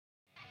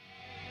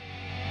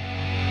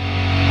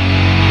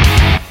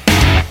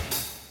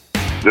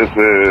This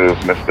is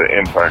Mr.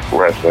 Impact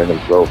Wrestling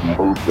himself,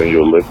 Moose, and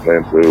you're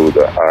listening to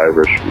the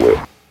Irish Whip.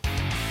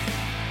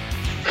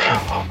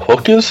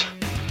 Hookers?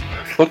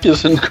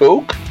 Hookers and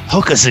Coke?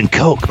 Hookers and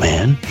Coke,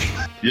 man.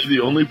 You're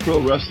the only pro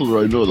wrestler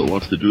I know that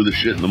wants to do this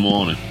shit in the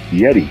morning.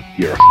 Yeti,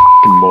 you're a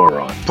f***ing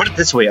moron. Put it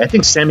this way, I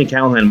think Sami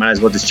Callihan might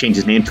as well just change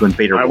his name to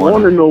Invader I One.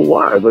 want to know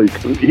why. Like,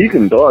 he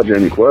can dodge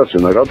any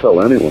question. Like, I'll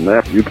tell anyone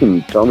that. You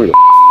can tell me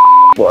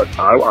but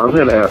I'm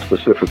going to ask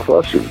specific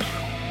questions.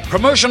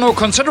 Promotional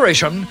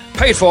consideration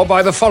paid for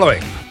by the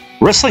following.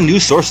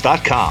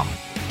 WrestlingNewsSource.com.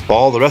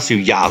 All the rest of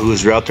you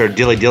yahoos are out there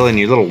dilly-dillying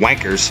you little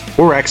wankers.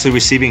 We're actually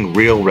receiving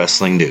real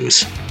wrestling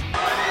news.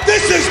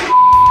 This is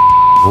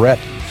Brett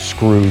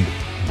screwed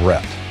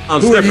Brett.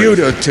 Who are you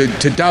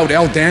to doubt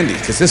El Dandy?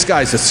 Because this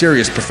guy's a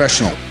serious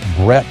professional.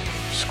 Brett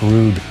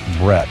screwed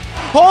Brett.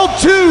 Hold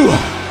two!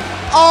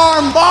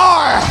 Arm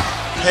bar!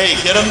 Hey,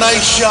 get a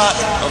nice shot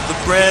of the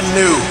brand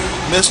new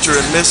Mr.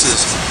 and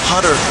Mrs.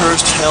 Hunter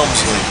Hurst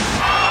Helmsley.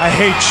 I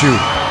hate you.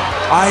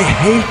 I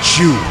hate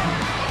you.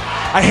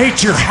 I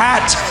hate your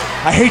hat.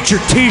 I hate your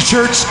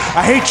t-shirts.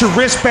 I hate your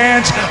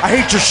wristbands. I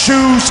hate your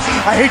shoes.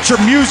 I hate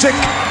your music.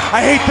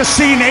 I hate the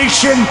C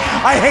Nation.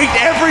 I hate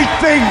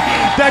everything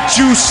that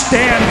you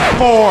stand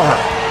for.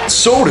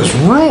 Sodas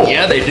rule.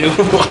 Yeah, they do.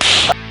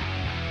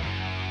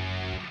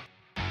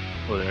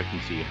 Oh, there, I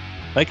can see you.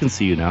 I can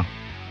see you now.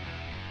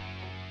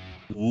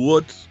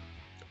 What's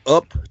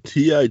up,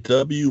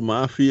 TIW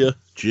Mafia?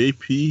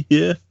 JP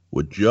here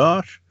with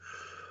Josh.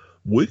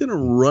 We're going to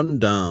run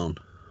down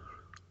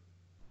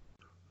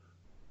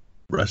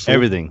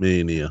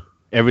Wrestlemania.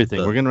 Everything.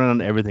 We're going to run on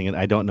everything, and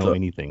I don't know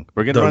anything.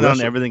 We're going to run on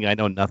everything, I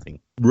know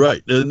nothing.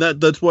 Right. And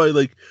that's why,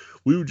 like,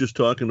 we were just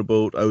talking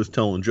about, I was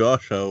telling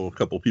Josh how a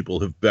couple people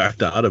have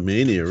backed out of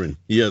Mania, and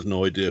he has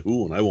no idea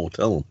who, and I won't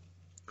tell him.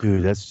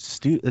 Dude, that's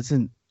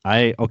stupid.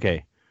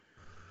 Okay.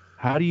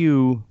 How do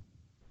you,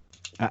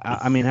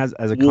 I mean, as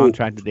a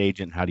contracted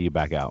agent, how do you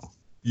back out?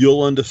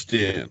 You'll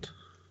understand.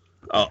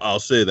 I'll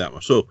say that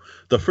one. So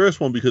the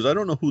first one, because I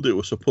don't know who they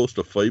were supposed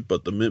to fight,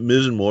 but the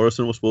Miz and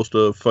Morrison were supposed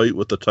to fight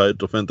with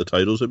defend the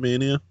titles at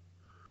Mania,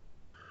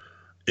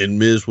 and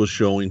Miz was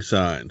showing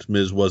signs.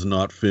 Miz was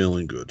not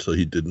feeling good, so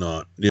he did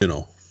not.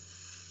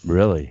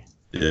 Really?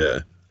 Yeah.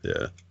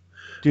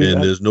 Dude,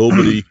 and there's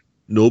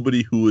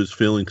nobody who is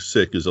feeling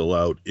sick is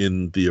allowed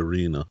in the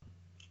arena.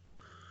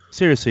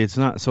 Seriously, it's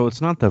not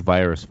the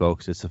virus,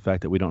 folks. It's the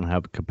fact that we don't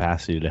have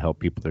capacity to help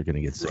people that are going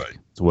to get sick. Right.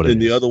 It's what it is.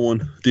 And the other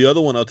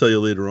one I'll tell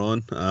you later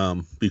on,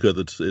 because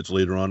it's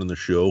later on in the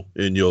show,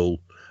 and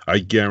I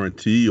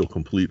guarantee you'll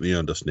completely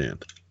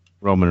understand.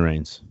 Roman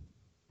Reigns.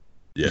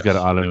 Yes. He's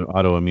got an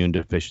autoimmune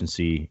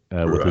deficiency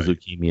with his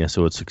leukemia,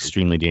 so it's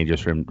extremely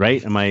dangerous for him.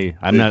 Right? I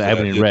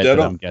haven't read, but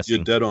I'm guessing.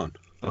 You're dead on.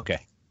 Okay.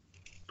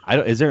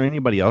 Is there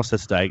anybody else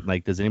that's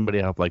diagnosed? Does anybody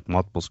have like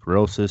multiple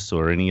sclerosis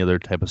or any other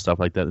type of stuff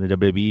like that in the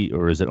WWE,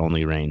 or is it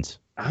only Reigns?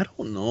 I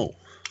don't know.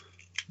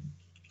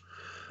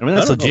 I mean,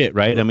 that's legit,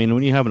 right? I mean,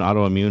 when you have an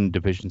autoimmune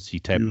deficiency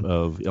type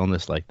of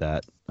illness like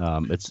that,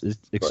 it's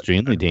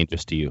extremely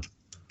dangerous to you.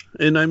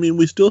 And I mean,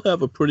 we still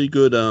have a pretty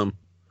good Raw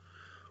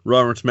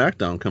and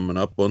SmackDown coming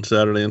up on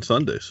Saturday and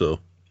Sunday. So,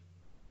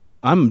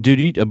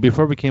 dude,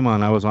 before we came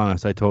on, I was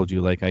honest. I told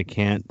you, like, I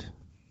can't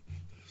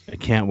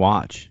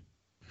watch.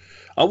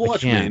 I'll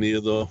watch Mania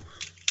though.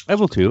 I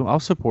will too. I'll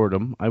support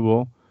them. I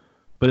will,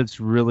 but it's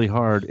really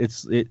hard.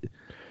 Do you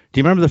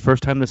remember the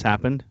first time this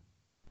happened?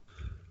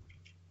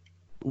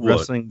 What?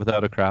 Wrestling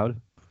without a crowd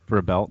for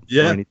a belt?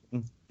 Yeah. Or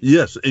anything?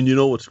 Yes, and you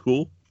know what's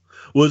cool?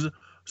 Was it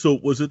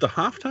the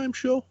halftime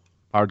show?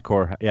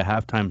 Hardcore, yeah,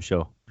 halftime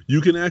show. You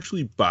can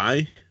actually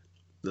buy,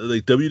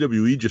 like,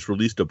 WWE just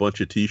released a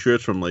bunch of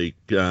T-shirts from like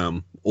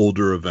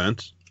older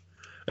events,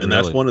 and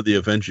That's one of the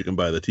events you can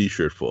buy the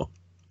T-shirt for.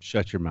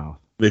 Shut your mouth.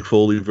 Mick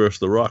Foley versus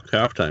The Rock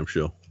halftime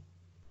show.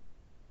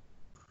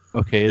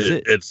 Okay,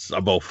 it's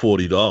about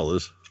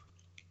 $40.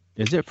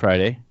 Is it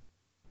Friday?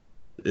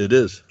 It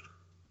is.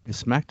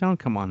 Is SmackDown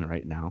come on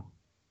right now?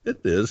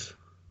 It is.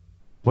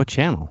 What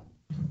channel?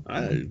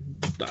 I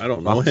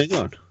don't know. Hang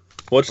on.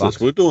 Watch this.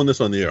 We're doing this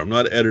on the air. I'm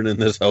not editing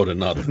this out or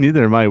nothing.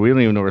 Neither am I. We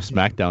don't even know where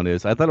SmackDown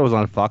is. I thought it was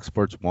on Fox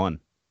Sports 1.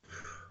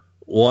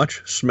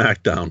 Watch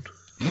SmackDown.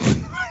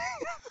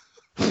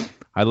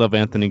 I love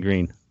Anthony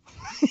Green.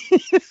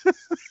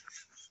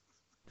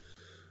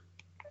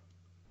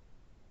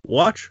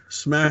 Watch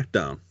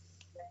SmackDown.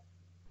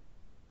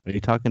 Are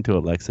you talking to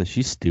Alexa?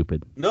 She's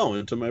stupid. No,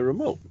 into my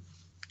remote.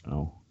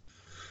 Oh.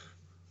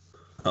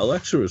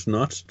 Alexa is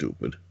not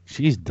stupid.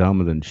 She's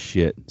dumber than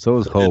shit. So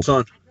is Hope. It's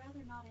on.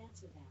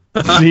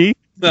 See?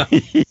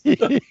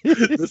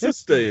 This is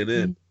staying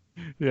in.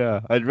 Yeah,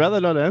 I'd rather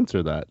not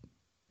answer that.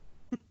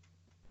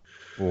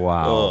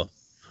 Wow.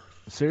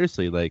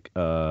 Seriously, like,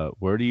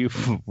 where is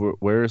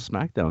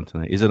SmackDown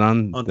tonight? Is it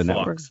on the Fox.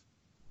 network?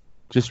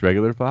 Just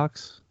regular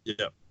Fox?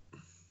 Yeah.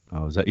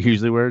 Oh, is that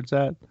usually where it's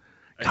at?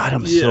 God,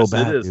 I'm so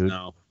bad, it is dude.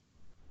 now.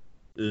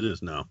 It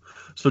is now.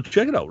 So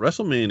check it out.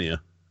 WrestleMania.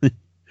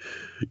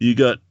 You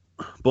got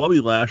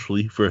Bobby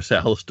Lashley versus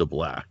Aleister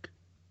Black.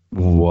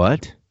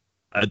 What?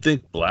 I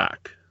think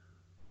Black.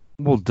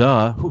 Well,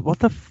 duh.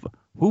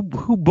 Who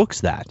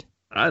books that?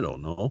 I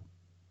don't know.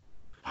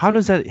 How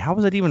is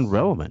that even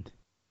relevant?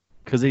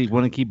 Because they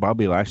want to keep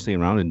Bobby Lashley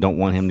around and don't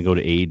want him to go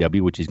to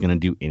AEW, which he's going to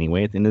do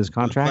anyway at the end of his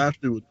contract.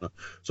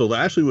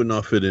 Lashley would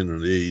not fit in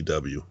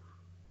AEW.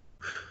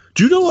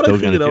 Do you know what I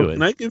figured out?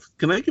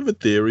 Can I give a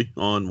theory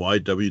on why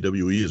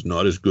WWE is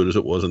not as good as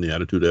it was in the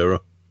Attitude Era?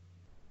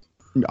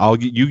 I'll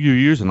give you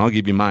yours and I'll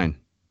give you mine.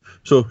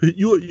 So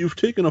you've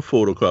taken a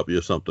photocopy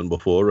of something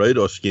before, right?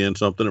 Or scanned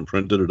something and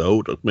printed it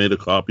out, or made a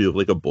copy of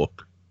like a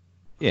book.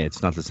 Yeah,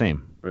 it's not the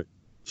same. Right.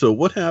 So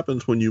what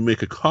happens when you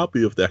make a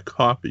copy of that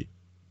copy?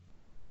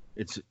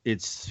 It's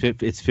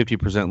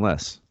 50%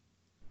 less.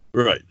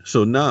 Right.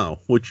 So now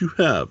what you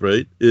have,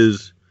 right,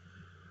 is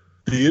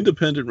the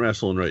independent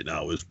wrestling right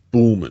now is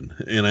booming,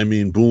 and I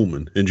mean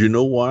booming. And you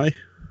know why?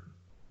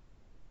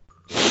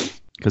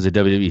 Because the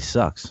WWE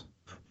sucks.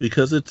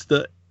 Because it's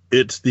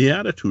the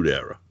Attitude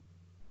Era.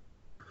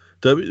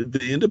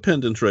 The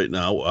independents right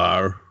now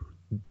are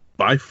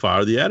by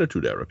far the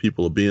Attitude Era.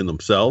 People are being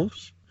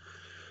themselves,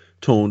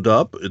 toned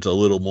up. It's a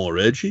little more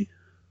edgy.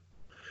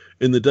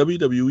 And the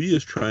WWE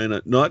is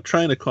not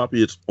trying to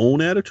copy its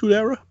own Attitude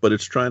Era, but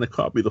it's trying to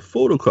copy the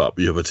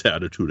photocopy of its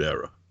Attitude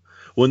Era.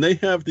 When they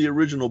have the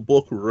original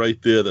book right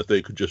there that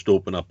they could just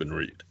open up and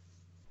read.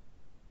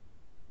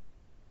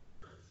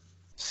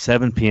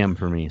 7 p.m.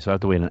 for me, so I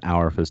have to wait an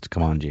hour for this to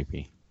come on,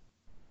 JP.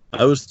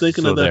 I was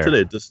thinking of that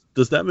today.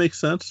 Does that make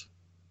sense?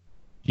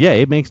 Yeah,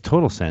 it makes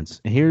total sense.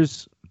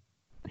 Here's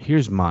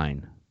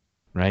mine,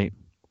 right?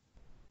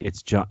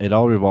 It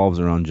all revolves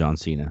around John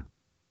Cena.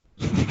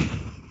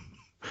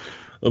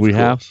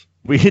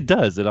 It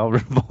does. It all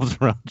revolves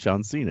around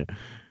John Cena.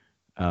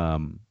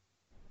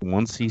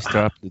 Once he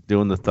stopped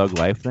doing the Thug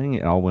Life thing,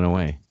 it all went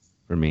away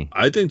for me.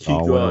 I think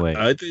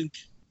I think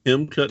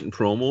him cutting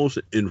promos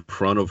in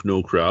front of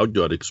no crowd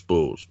got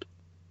exposed.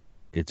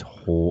 He's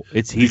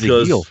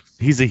a heel.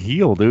 He's a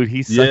heel, dude.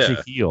 He's such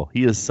a heel.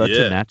 He is such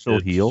a natural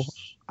heel.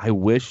 I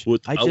wish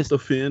without the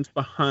fans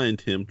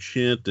behind him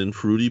chanting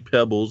Fruity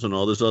Pebbles and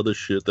all this other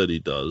shit that he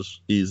does,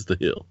 he's the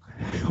heel.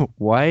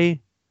 Why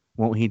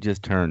won't he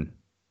just turn?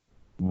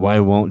 Why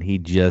won't he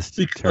just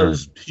turn?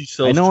 Because he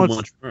sells too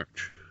much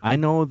merch. I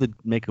know the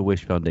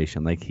Make-A-Wish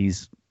Foundation, like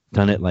he's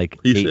done it like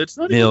 8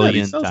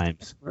 million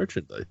times.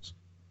 Merchandise.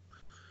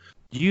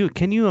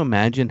 Can you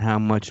imagine how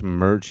much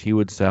merch he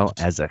would sell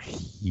as a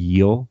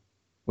heel?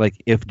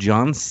 Like if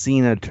John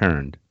Cena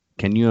turned,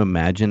 can you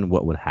imagine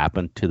what would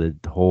happen to the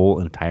whole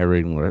entire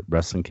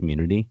wrestling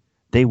community?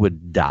 They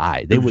would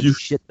die. They would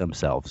shit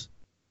themselves.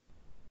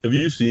 Have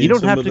you seen? You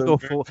don't have to go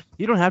full.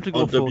 You don't have to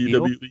go full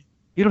heel.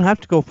 You don't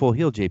have to go full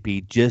heel,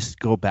 JP. Just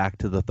go back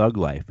to the Thug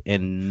Life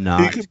and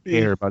not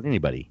care about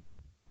anybody.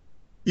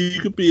 He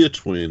could be a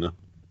tweener.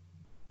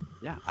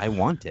 Yeah, I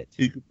want it.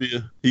 He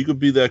could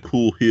be that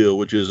cool heel,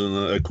 which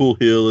isn't a cool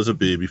heel as a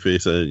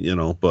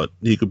babyface, but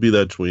he could be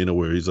that tweener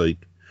where he's like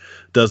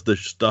does the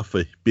stuff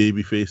a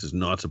babyface is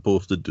not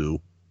supposed to do,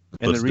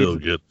 but still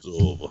gets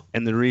over.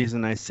 And the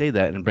reason I say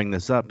that and bring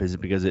this up is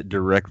because it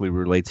directly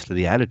relates to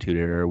the Attitude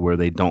Era where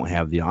they don't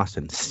have the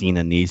Austin.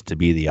 Cena needs to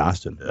be the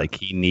Austin. Yeah. Like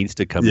he needs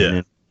to come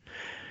in.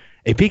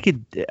 If he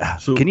could,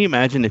 can you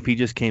imagine if he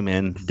just came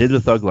in, did the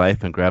Thug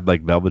Life, and grabbed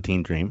like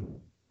Velveteen Dream?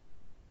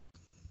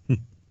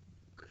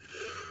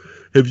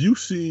 Have you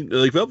seen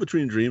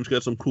Velveteen Dream's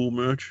got some cool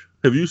merch?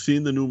 Have you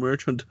seen the new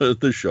merch on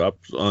the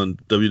shops on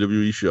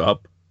WWE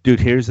Shop? Dude,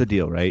 here's the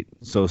deal, right?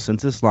 So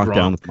since this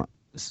lockdown,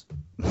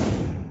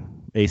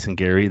 Ace and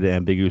Gary, the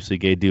ambiguously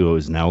gay duo,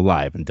 is now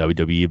live in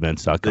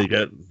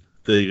WWEevents.com.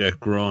 They got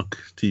Gronk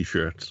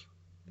t-shirts.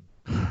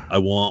 I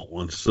want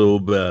one so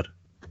bad.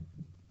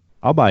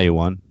 I'll buy you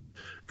one.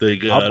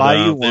 I'll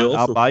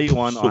buy you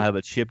one. I'll have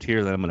it shipped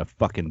here, then I'm gonna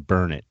fucking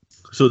burn it.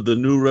 So the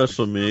new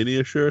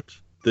WrestleMania shirts,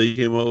 they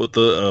came out with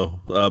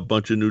a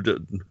bunch of new.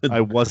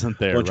 I wasn't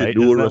there. Bunch right? Of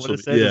newer Is that what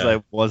it says?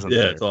 I wasn't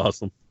there. Yeah, it's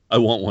awesome. I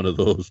want one of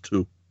those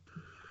too.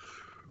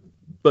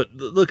 But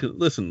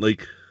listen, back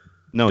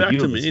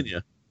to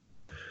Mania.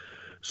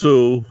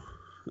 So,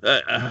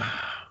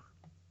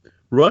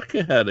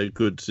 Rucker had a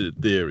good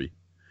theory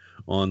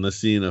on the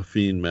Cena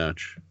Fiend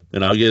match,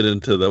 and I'll get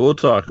into that. We'll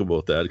talk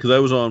about that because I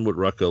was on with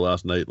Rucker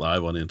last night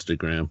live on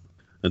Instagram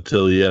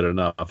until he had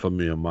enough of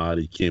me and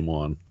Marty came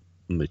on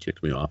and they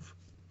kicked me off.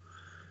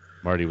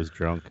 Marty was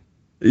drunk.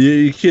 Yeah,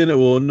 you can't.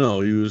 Well, no,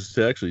 he was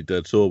actually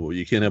dead sober.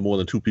 You can't have more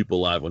than 2 people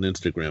live on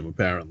Instagram,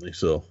 apparently.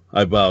 So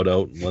I bowed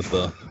out and let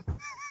the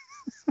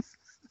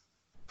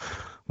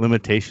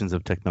limitations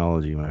of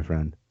technology, my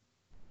friend.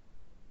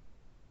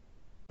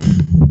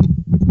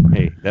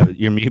 Hey,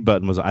 your mute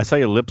button was. I saw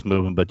your lips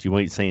moving, but you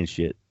weren't saying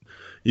shit.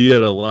 You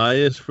got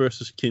Elias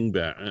versus King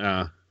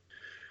Baron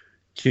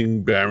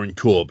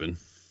Corbin.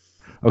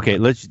 Okay,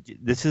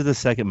 this is the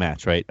second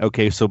match, right?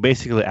 Okay, so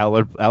basically,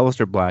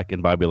 Aleister Black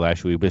and Bobby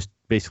Lashley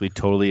basically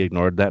totally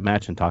ignored that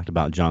match and talked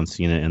about John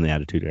Cena and the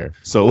Attitude Era.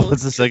 So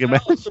what's the second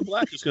match? Aleister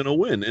Black is going to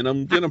win, and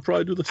I'm going to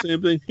probably do the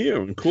same thing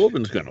here, and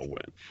Corbin's going to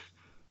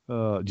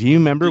win. Do you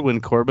remember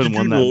when Corbin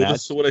won that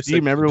match?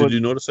 Did you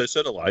notice I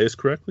said Elias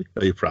correctly?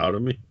 Are you proud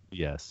of me?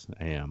 Yes,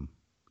 I am.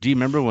 Do you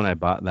remember when I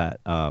bought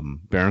that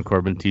Baron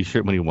Corbin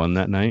T-shirt when he won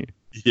that night?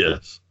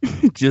 Yes.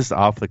 Just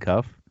off the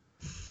cuff.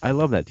 I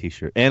love that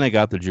T-shirt, and I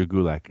got the Drew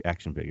Gulak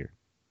action figure.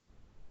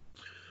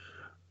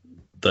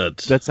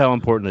 That's how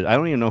important it is. I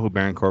don't even know who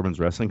Baron Corbin's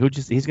wrestling.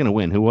 He's going to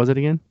win. Who was it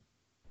again?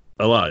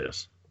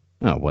 Elias.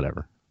 Oh,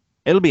 whatever.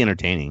 It'll be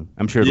entertaining.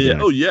 I'm sure. It'll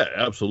be Oh yeah,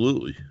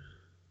 absolutely.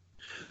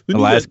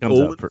 Elias comes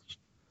out first.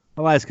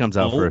 Elias comes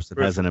out first. It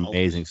has an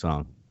amazing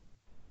song.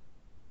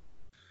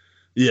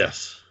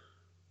 Yes.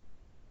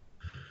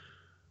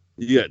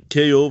 You got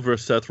KO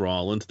versus Seth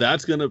Rollins.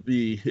 That's going to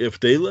be,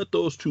 if they let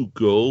those two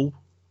go,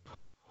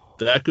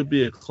 that could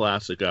be a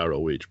classic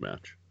ROH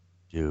match.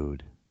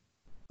 Dude.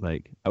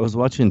 Like, I was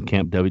watching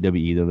Camp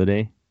WWE the other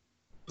day.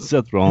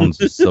 Seth Rollins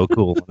is so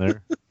cool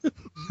there.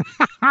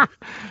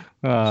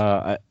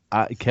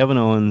 Kevin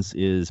Owens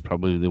is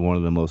probably one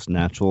of the most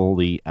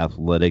naturally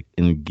athletic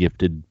and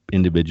gifted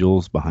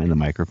individuals behind the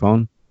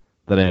microphone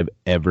that I have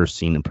ever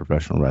seen in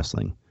professional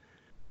wrestling.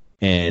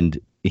 And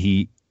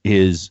he's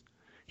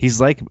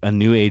like a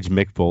new age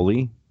Mick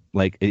Foley.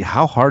 Like,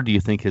 how hard do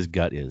you think his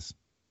gut is?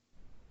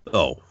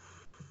 Oh,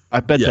 I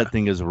bet that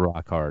thing is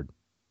rock hard.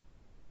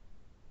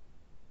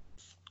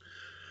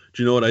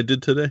 Do you know what I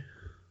did today?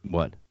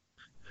 What?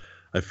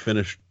 I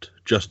finished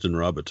Justin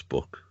Roberts'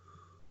 book.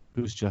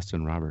 Who's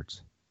Justin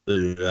Roberts?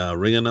 The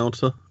ring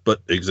announcer,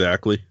 but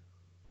exactly.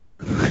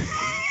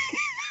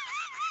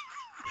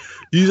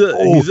 His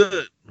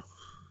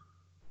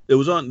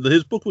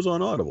book was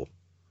on Audible.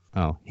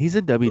 Oh, he's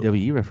a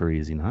WWE referee,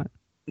 is he not?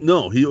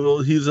 No, he's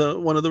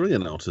one of the ring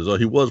announcers, or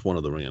he was one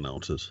of the ring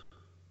announcers.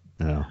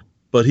 No.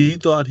 But he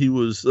thought he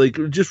was, like,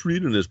 just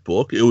reading his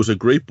book. It was a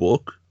great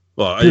book.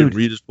 Well, I didn't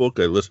read his book.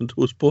 I listened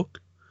to his book.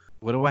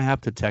 What do I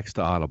have to text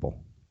to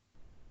Audible?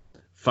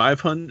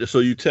 500. So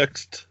you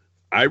text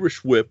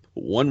Irish Whip,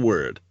 one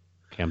word.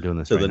 Okay, I'm doing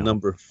this to right the now.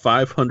 number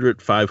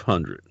 500.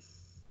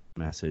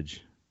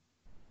 Message.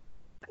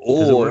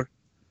 Or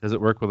does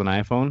it work with an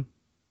iPhone?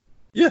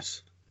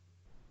 Yes.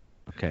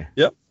 Okay.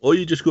 Yep. Or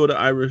you just go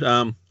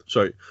to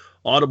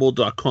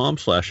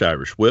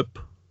audible.com/Irish Whip.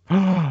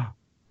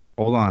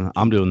 Hold on,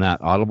 I'm doing that.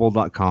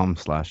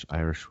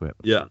 Audible.com/Irish Whip.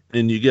 Yeah,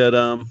 and you get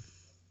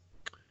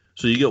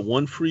so you get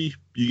one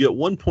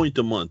point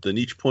a month, and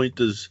each point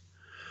is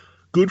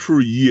good for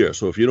a year.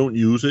 So if you don't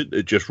use it,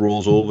 it just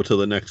rolls over to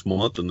the next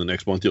month, and the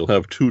next month you'll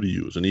have 2 to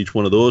use, and each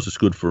one of those is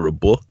good for a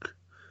book.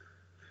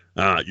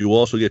 You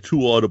also get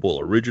 2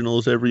 Audible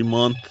originals every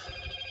month,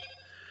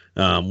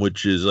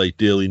 which is like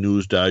daily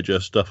news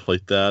digest, stuff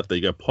like that.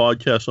 They got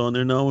podcasts on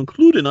there now,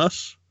 including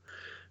us,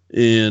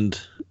 and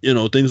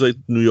things like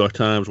New York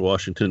Times,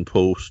 Washington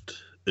Post.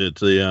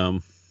 It's a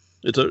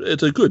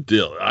good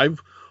deal.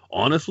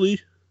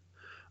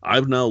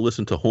 I've now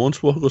listened to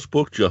Hornswoggle's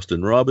book,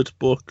 Justin Roberts'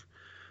 book.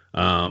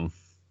 I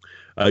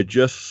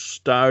just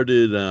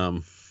started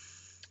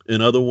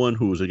another one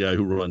who was a guy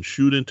who runs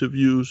shoot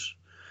interviews.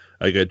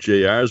 I got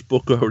JR's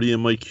book already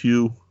in my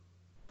queue.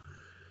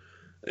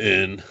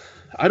 And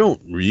I don't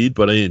read,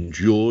 but I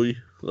enjoy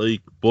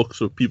like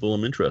books of people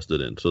I'm interested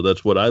in. So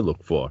that's what I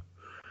look for.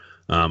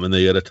 And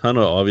they got a ton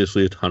of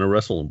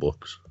wrestling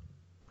books.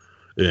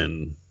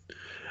 And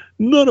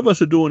none of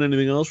us are doing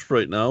anything else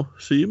right now.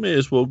 So you may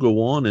as well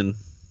go on and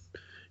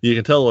you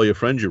can tell all your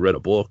friends you read a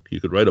book.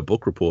 You could write a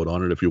book report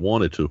on it if you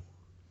wanted to.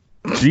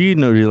 Do you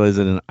realize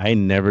that I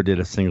never did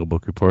a single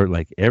book report?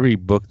 Like every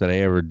book that I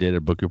ever did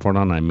a book report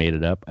on, I made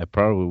it up. I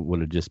probably would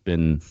have just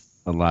been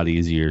a lot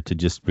easier to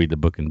just read the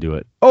book and do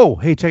it. Oh,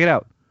 hey, check it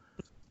out.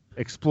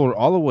 Explore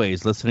all the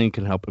ways listening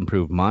can help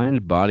improve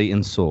mind, body,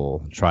 and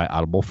soul. Try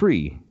Audible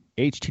free.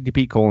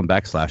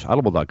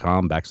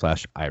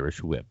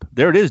 http://audible.com/Irish Whip.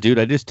 There it is, dude.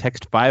 I just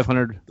text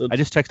 500. I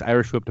just text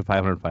Irish Whip to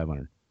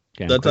 500.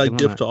 Okay, that's our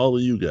gift to all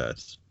of you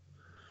guys.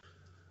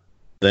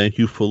 Thank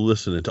you for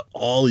listening to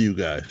all of you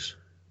guys.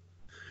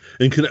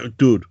 And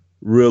dude,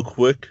 real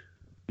quick.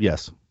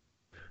 Yes.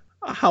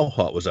 How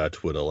hot was our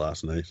Twitter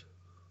last night?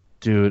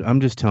 Dude, I'm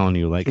just telling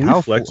you, like,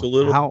 how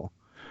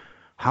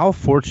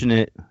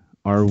fortunate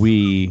are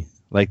we?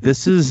 Like,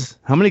 this is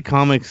how many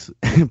comics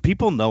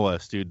people know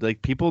us, dude.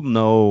 Like, people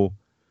know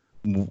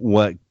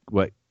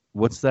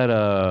what's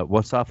that?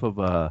 What's off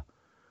of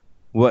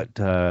what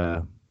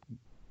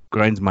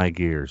grinds my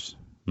gears?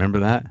 Remember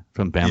that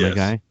from Family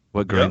Guy?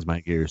 What grinds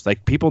my gears?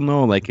 Like, people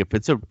know, like, if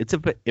it's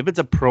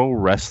a pro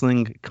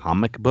wrestling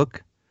comic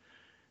book,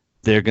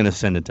 they're gonna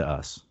send it to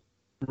us,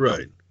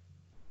 right?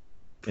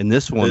 And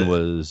this one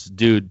was,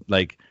 dude,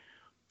 like,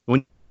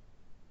 when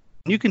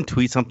you can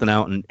tweet something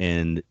out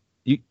and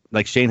you,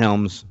 like, Shane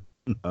Helms,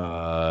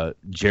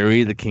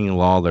 Jerry the King of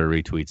Lawler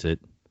retweets it.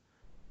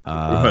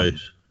 Right.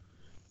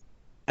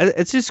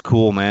 It's just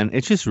cool, man.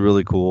 It's just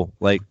really cool.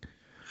 Like,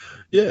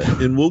 yeah,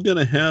 and we're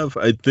gonna have,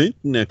 I think,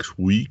 next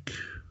week.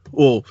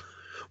 Well,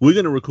 we're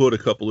gonna record a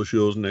couple of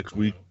shows next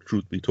week,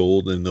 truth be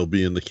told, and they'll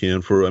be in the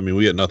can for. I mean,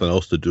 we got nothing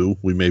else to do.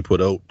 We may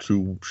put out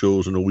 2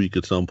 shows in a week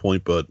at some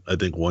point, but I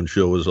think one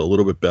show is a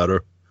little bit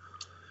better,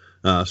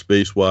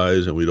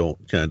 space-wise, and we don't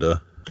kind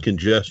of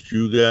congest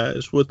you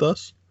guys with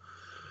us.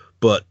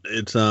 But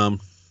it's we're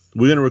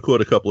gonna record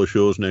a couple of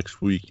shows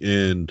next week,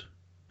 and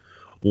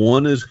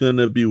One is going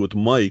to be with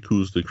Mike,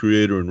 who's the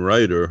creator and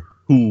writer,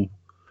 who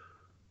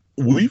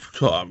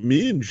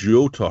me and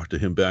Joe talked to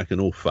him back in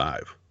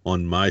 2005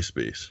 on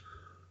MySpace.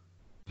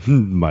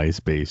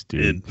 MySpace,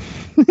 dude.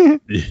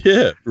 And,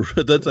 yeah,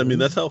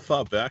 that's how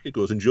far back it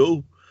goes. And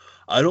Joe,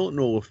 I don't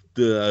know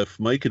if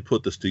Mike had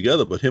put this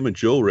together, but him and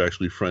Joe are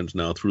actually friends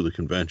now through the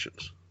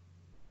conventions.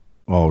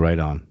 Oh, right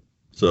on.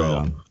 So, right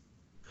on.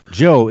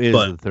 Joe is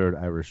the third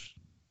Irish.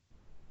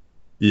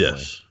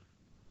 Yes. Boy.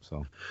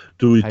 So,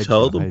 do we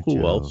tell them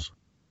who else?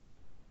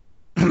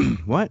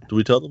 What? Do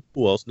we tell them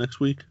who else next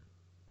week?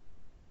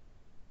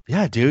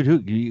 Yeah,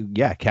 dude.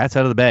 Cat's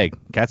out of the bag.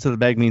 Cats out of the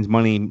bag means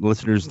money.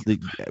 Listeners,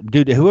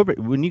 dude, whoever,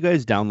 when you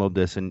guys download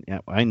this, and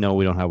I know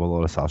we don't have a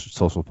lot of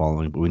social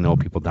following, but we know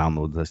people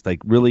download this. Like,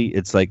 really,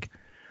 it's like,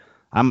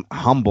 I'm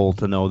humble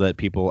to know that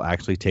people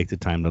actually take the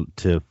time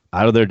to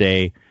out of their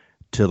day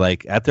to,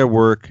 like, at their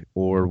work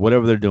or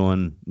whatever they're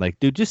doing. Like,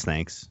 dude, just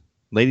thanks.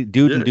 And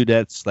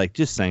dudettes, like,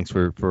 just thanks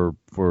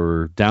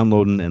for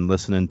downloading and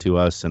listening to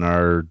us and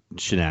our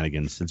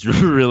shenanigans. It's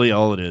really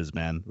all it is,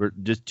 man. We're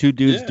just two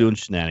dudes doing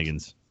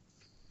shenanigans.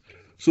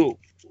 So,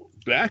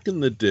 back in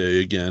the day,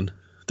 again,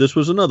 this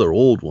was another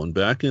old one.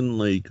 Back in,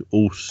 like,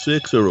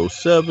 06 or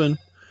 07.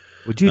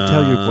 Would you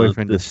tell your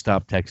boyfriend to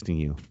stop texting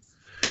you?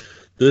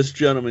 This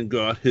gentleman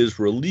got his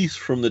release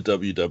from the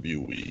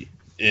WWE,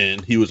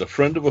 and he was a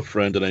friend of a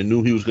friend, and I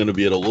knew he was going to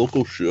be at a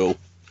local show.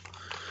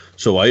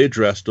 So I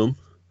addressed him,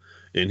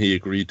 and he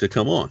agreed to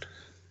come on.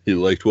 He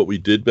liked what we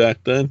did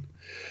back then,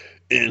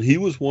 and he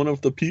was one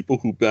of the people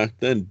who back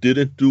then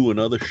didn't do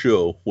another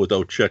show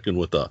without checking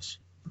with us.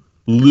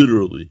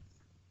 Literally.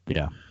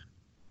 Yeah.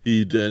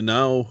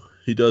 Now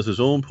he does his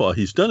own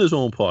he's done his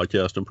own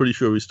podcast. I'm pretty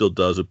sure he still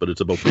does it, but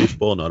it's about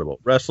baseball, not about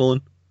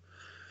wrestling.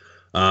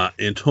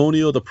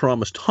 Antonio the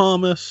Promise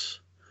Thomas,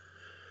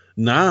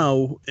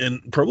 now,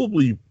 and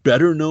probably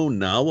better known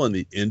now on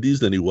the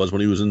indies than he was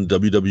when he was in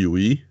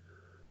WWE.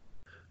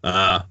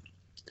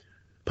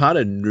 Part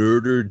of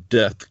Nerder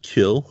Death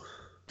Kill.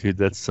 Dude,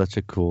 that's such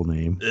a cool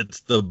name. It's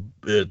the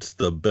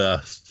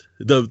best.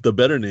 The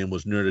better name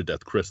was Nerder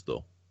Death Chris,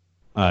 though.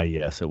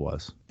 Yes, it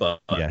was. But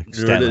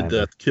Nerder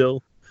Death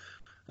Kill,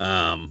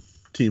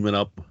 teaming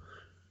up,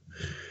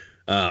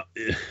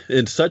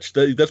 in such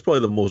that's probably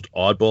the most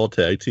oddball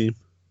tag team.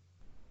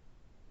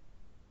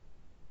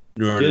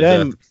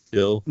 Nerder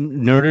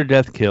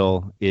Death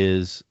Kill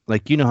is,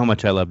 like, you know how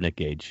much I love Nick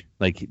Gage.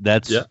 Like,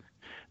 that's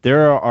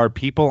there are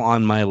people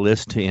on my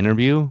list to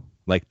interview,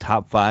 like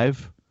top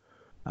 5.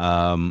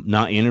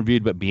 Not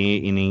interviewed, but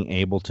being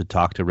able to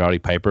talk to Rowdy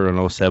Piper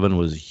in 07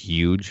 was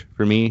huge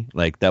for me.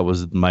 Like, that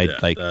was my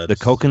the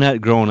coconut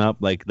growing up.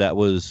 Like, that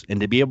was, and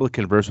to be able to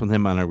converse with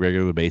him on a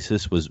regular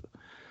basis was,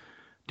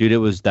 dude,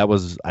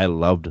 I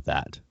loved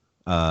that.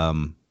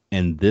 And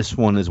this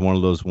one is one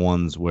of those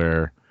ones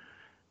where,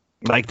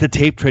 like, the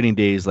tape trading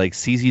days, like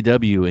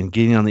CZW and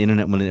getting on the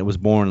internet when it was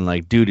born.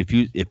 Like, dude,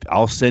 if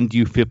I'll send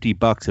you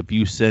 $50 if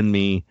you send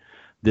me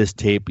this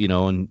tape,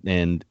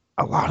 and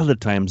a lot of the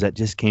times that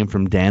just came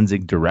from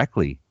Danzig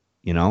directly,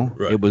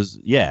 Right. It was,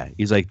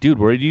 he's like, dude,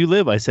 where do you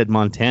live? I said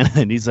Montana,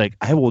 and he's like,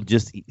 I will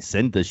just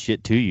send the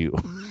shit to you.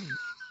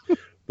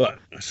 But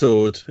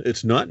so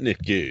it's not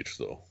Nick Gage,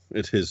 though.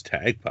 It's his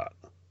tag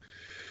partner.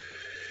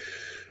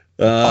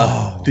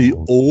 The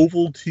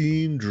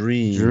Ovaltine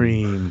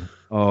Dream.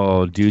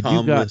 Oh, dude,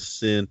 Thomas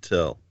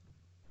Santel.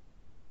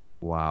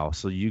 Wow,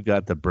 so you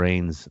got the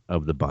brains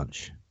of the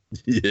bunch.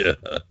 Yeah.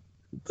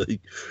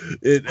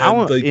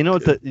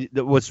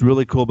 What's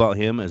really cool about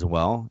him as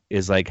well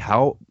is, like,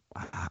 how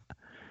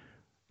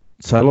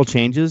subtle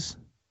changes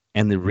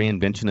and the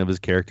reinvention of his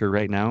character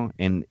right now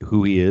and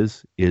who he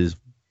is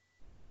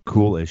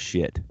cool as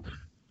shit.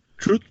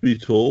 Truth be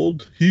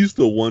told, he's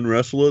the one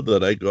wrestler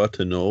that I got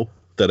to know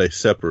that I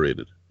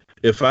separated.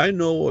 If I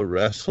know a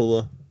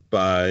wrestler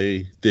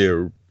by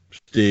their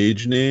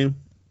stage name,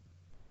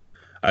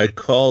 I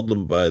call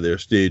them by their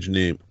stage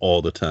name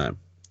all the time.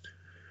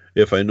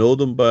 If I know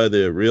them by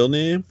their real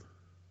name,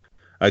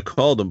 I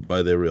call them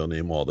by their real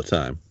name all the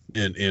time.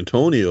 And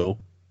Antonio,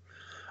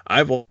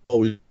 I've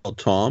always called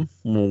Tom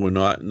when we're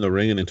not in the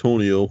ring, and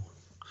Antonio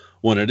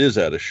when it is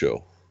at a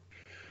show.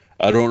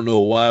 I don't know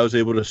why I was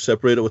able to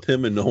separate it with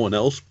him and no one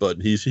else, but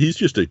he's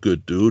just a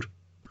good dude.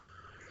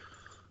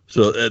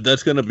 So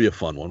that's going to be a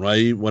fun one.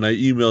 When I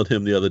emailed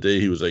him the other day,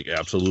 he was like,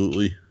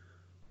 absolutely.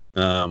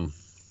 So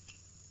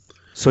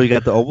you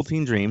got the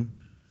Ovaltine Dream,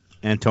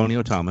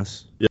 Antonio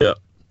Thomas. Yeah.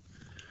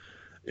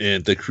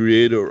 And the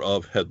creator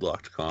of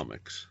Headlocked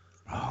Comics.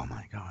 Oh,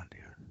 my God,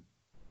 dude.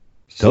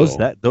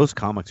 Those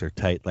comics are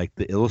tight. Like,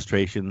 the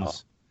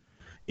illustrations,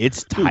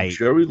 it's tight. Dude,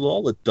 Jerry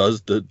Lawler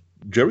does the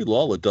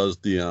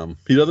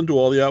he doesn't do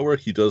all the artwork.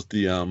 He does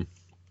the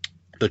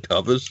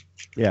covers.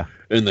 Yeah.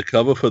 And the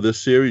cover for this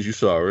series, you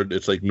saw it.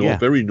 It's like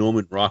very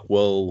Norman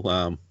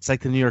Rockwell. It's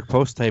like the New York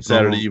Post type.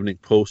 Saturday Evening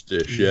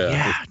Post-ish. Yeah.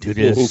 Yeah, dude,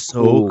 it is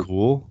so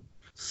cool.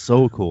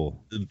 So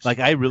cool. Like,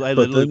 I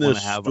literally want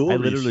to have. I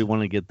literally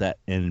want to get that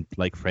in,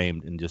 like,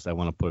 framed, and just I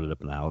want to put it up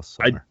in the house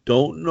somewhere. I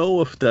don't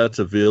know if that's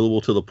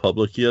available to the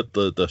public yet.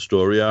 The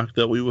story arc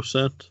that we were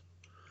sent.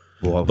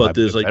 Well, but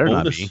there's like better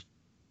not be.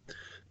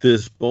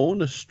 there's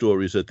bonus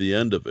stories at the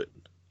end of it.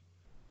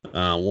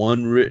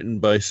 One written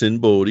by Sin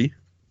Bodhi,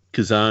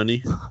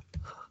 Kazani.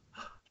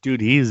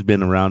 Dude, he's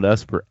been around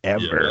us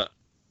forever.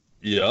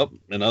 Yep,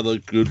 another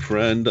good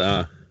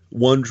friend.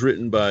 One's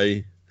written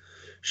by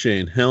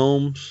Shane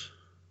Helms.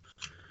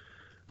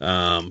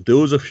 There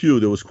was a few.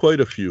 There was quite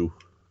a few.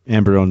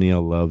 Amber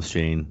O'Neill loves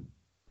Shane.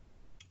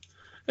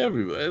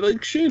 Everybody,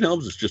 like Shane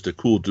Helms is just a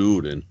cool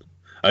dude, and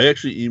I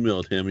actually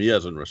emailed him. He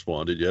hasn't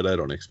responded yet. I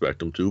don't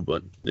expect him to,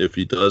 but if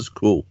he does,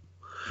 cool.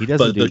 He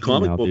doesn't do the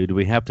comic email, book, dude.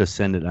 We have to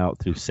send it out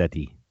through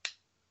SETI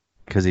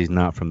because he's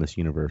not from this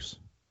universe.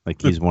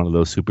 Like he's one of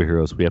those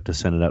superheroes. We have to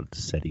send it out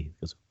to SETI.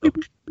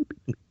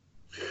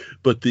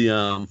 But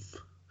the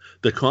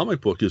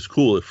comic book is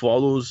cool. It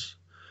follows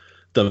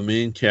the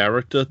main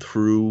character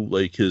through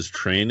like his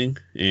training,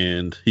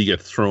 and he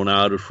gets thrown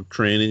out of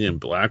training and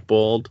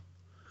blackballed,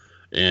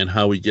 and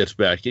how he gets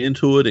back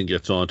into it and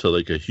gets onto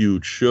like a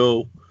huge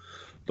show,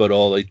 but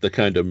all like the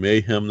kind of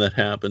mayhem that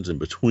happens in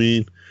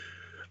between.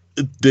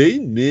 They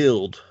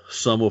nailed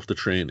some of the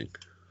training.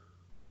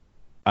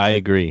 I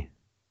agree.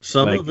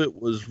 Some of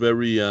it was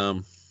very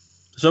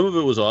some of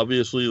it was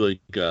obviously like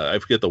I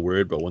forget the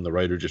word, but when the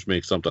writer just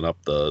makes something up,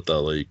 the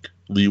like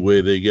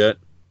leeway they get.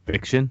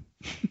 Fiction?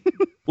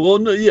 Well,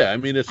 no, yeah, I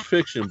mean it's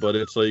fiction, but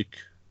it's like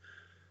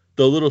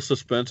the little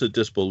suspense of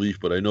disbelief.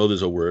 But I know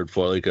there's a word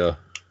for it.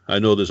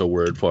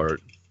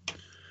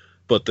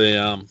 But they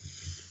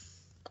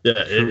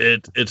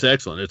it's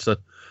excellent. It's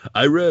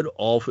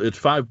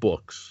 5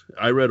 books.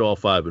 I read all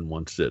 5 in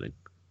one sitting.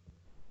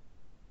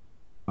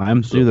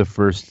 I'm through the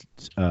first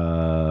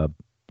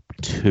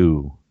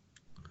 2.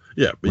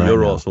 Yeah, but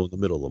you're also in the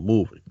middle of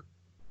moving.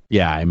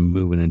 Yeah, I'm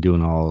moving and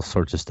doing all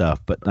sorts of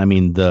stuff. But I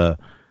mean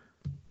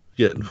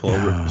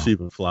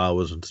receiving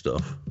flowers and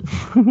stuff.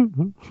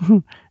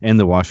 And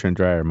the washer and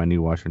dryer. My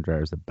new washer and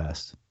dryer is the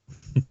best.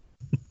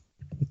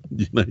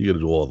 Now you got to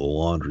do all the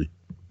laundry.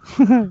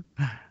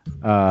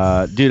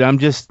 Dude, I'm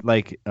just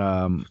like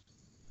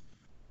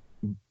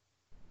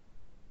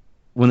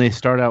when they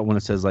start out, when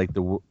it says like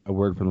a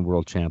word from the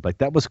world champ, like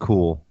that was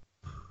cool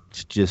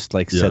to just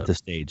like set the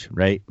stage,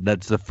 right?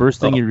 That's the first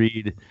thing you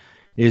read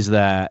is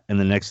that, and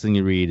the next thing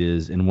you read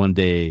is, in one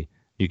day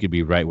you could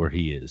be right where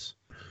he is.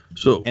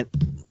 So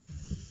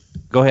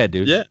go ahead,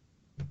 dude. Yeah.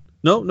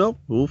 No,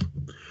 move.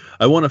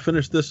 I want to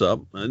finish this up,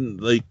 and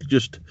like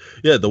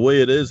the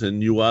way it is,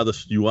 and you are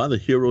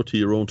the hero to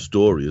your own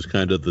story is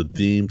kind of the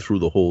theme through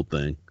the whole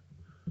thing.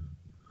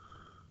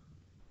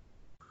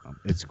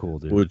 It's cool,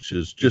 dude. Which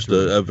is just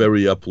a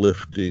very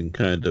uplifting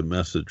kind of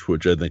message,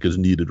 which I think is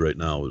needed right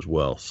now as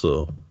well.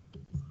 So,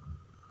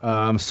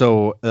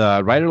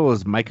 writer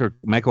is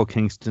Michael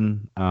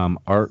Kingston.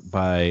 Art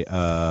by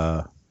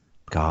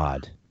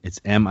it's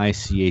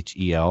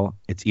Michel.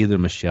 It's either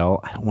Michelle.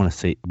 I don't want to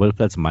say. What if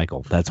that's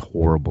Michael? That's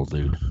horrible,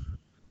 dude.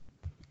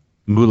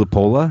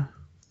 Mulapola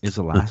is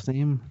the last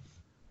name.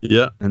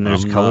 Yeah, and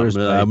there's colors.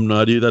 I'm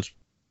not either. That's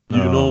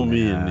know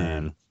me and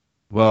man.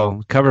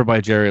 Well, covered by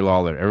Jerry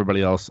Lawler.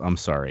 Everybody else, I'm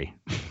sorry.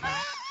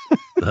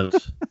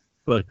 That's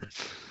but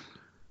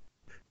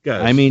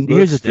guys, I mean,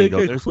 here's the thing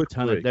though.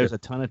 There's a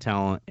ton of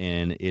talent,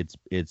 and it's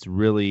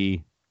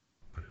really,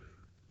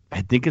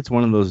 I think it's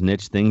one of those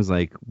niche things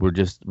like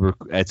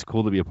it's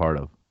cool to be a part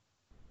of.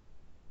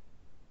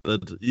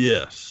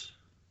 Yes.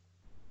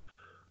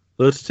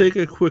 Let's take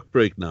a quick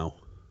break now,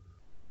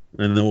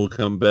 and then we'll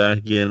come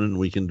back in and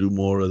we can do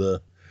more of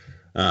the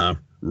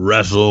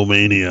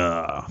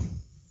Wrestlemania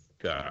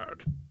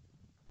card.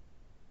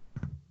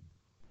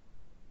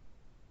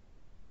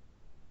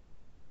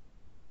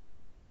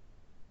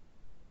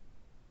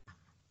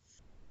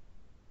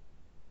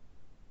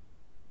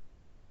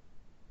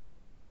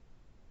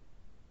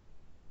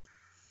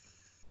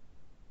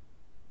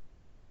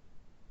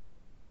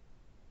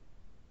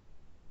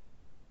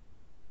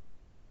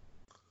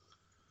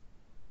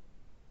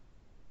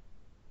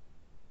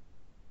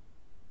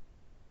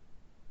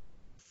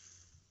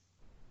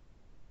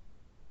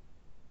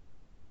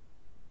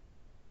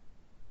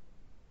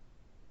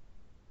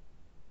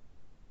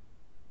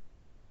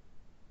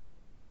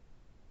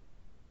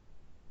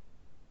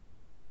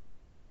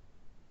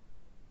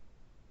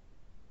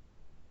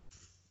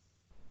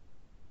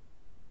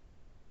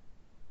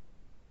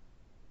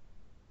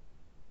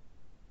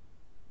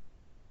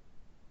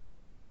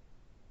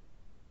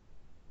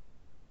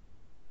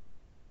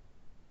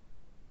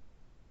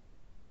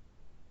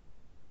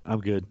 I'm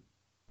good.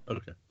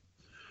 Okay.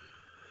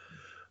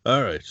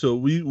 All right. So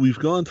we've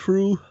gone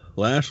through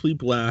Lashley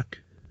Black,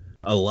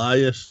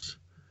 Elias,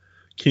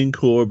 King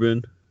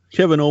Corbin,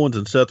 Kevin Owens,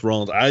 and Seth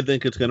Rollins. I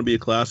think it's going to be a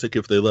classic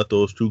if they let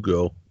those two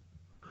go.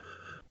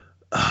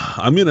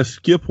 I'm going to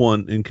skip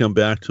one and come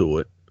back to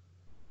it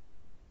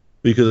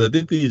because I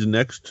think these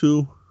next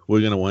two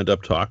we're going to wind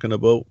up talking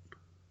about.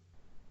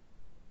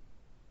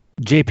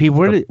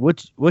 JP,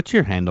 what's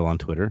your handle on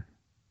Twitter?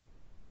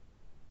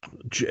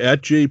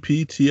 At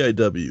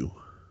JPTIW.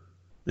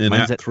 And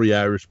Mine's at 3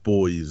 Irish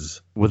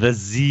Boys. With a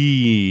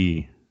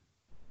Z.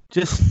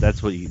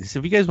 That's what you... So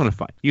if you guys want to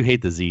find... You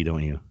hate the Z,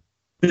 don't you?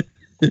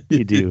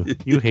 You do.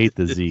 You hate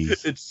the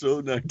Z's. It's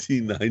so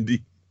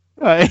 1990.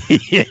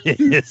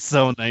 It's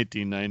so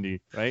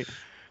 1990, right?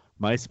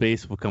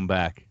 MySpace will come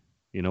back.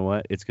 You know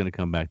what? It's going to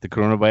come back. The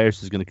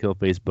coronavirus is going to kill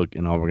Facebook,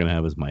 and all we're going to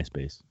have is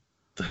MySpace.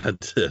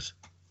 That's it.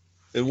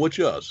 And what's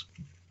yours?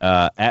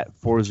 At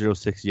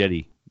 406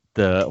 Yeti,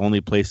 the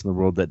only place in the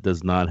world that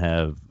does not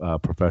have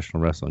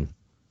professional wrestling.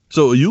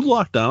 So are you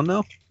locked down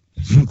now?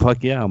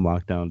 Fuck yeah, I'm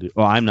locked down, dude.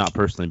 Well, I'm not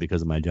personally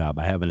because of my job.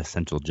 I have an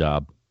essential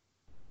job.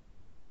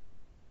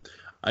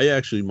 I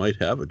actually might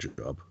have a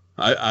job.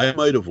 I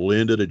might have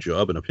landed a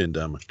job in a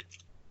pandemic.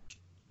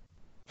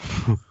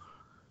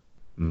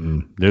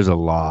 There's a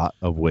lot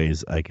of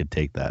ways I could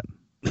take that.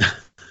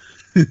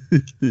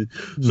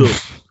 So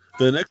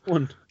the next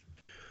one,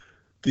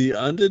 The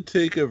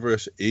Undertaker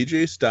versus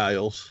AJ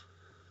Styles.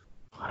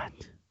 What?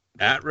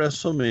 At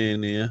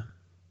WrestleMania.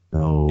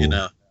 No. You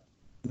know,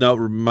 now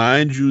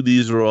remind you,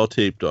 these are all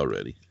taped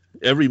already.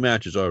 Every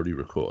match is already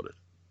recorded.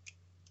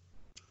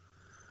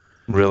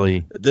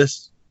 Really?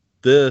 This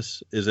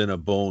is in a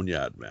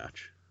boneyard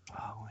match.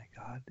 Oh my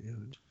god,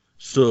 dude.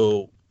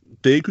 So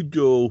they could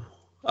go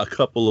a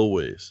couple of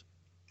ways.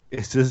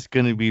 Is this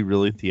going to be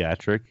really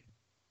theatric?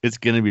 It's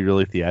going to be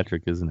really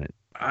theatric, isn't it?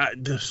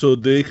 So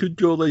they could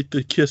go like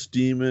the Kiss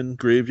Demon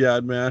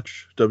Graveyard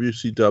match,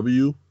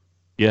 WCW.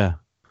 Yeah.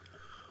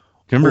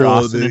 Remember Or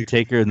Austin and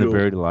Taker in the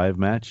Buried Alive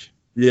match?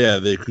 Yeah,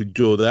 they could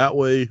go that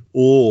way,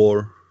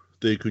 or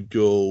they could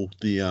go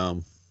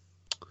the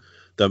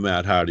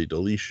Matt Hardy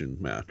deletion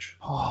match.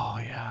 Oh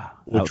yeah,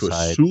 which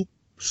was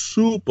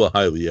super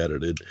highly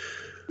edited.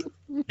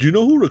 Do you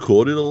know who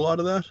recorded a lot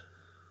of that?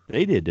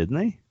 They did, didn't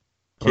they?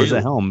 Caleb. Or is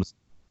it Helms?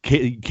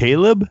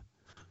 Caleb?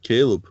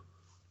 Caleb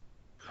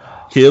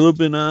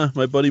and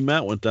my buddy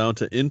Matt went down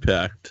to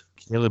Impact.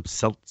 Caleb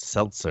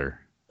Seltzer.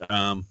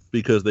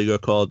 Because they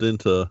got called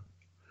into.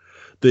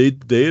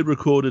 They had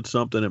recorded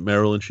something at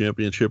Maryland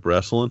Championship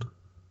Wrestling,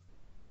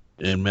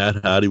 and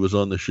Matt Hardy was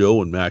on the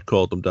show, and Matt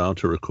called them down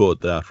to record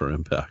that for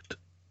Impact.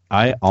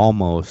 I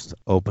almost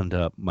opened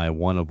up my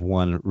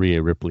one-of-one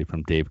Rhea Ripley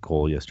from Dave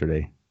Cole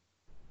yesterday.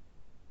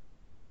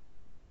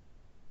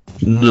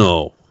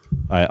 No.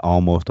 I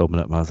almost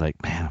opened up, and I was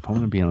like, man, if I'm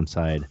going to be on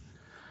side,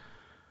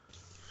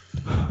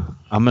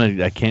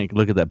 I can't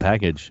look at that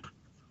package.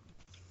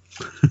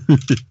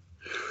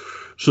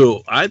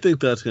 So I think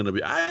that's gonna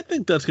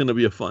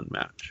be a fun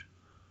match.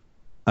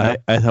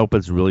 I hope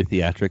it's really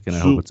theatric, and I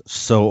hope it's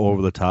so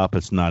over the top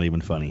it's not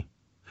even funny.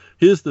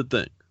 Here's the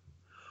thing: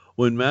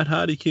 when Matt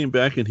Hardy came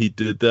back and he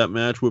did that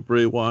match with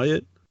Bray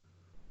Wyatt,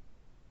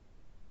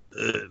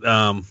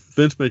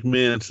 Vince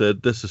McMahon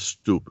said, "This is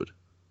stupid."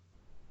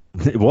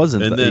 It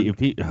wasn't. And then,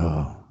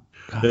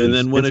 and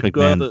then when it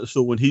got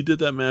so when he did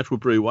that match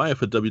with Bray Wyatt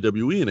for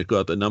WWE and it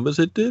got the numbers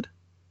it did,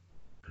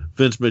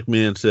 Vince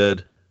McMahon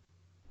said,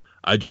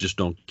 I just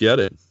don't get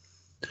it.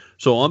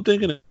 So I'm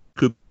thinking it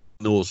could be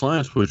those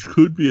lines, which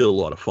could be a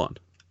lot of fun.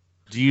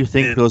 Do you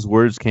think those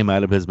words came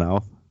out of his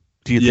mouth?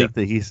 Do you think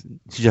that he's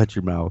shut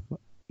your mouth?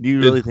 Do you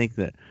really think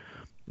that?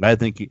 I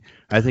think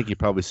he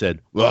probably said,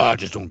 "Well, I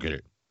just don't get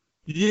it."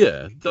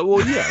 Yeah.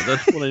 Well, yeah,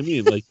 that's what I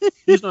mean. Like,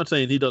 he's not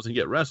saying he doesn't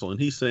get wrestling.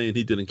 He's saying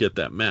he didn't get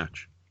that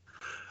match.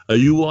 Are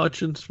you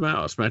watching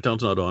SmackDown?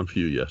 SmackDown's not on for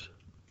you yet.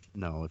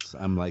 No,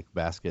 I'm like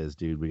Vasquez,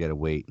 dude. We gotta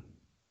wait.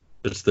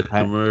 It's the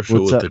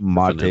commercial. What's up,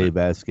 Mate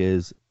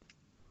Vasquez?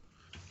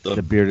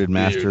 The bearded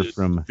master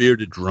from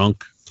Bearded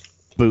Drunk.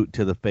 Boot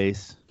to the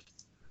face.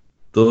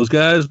 Those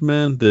guys,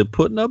 man, they're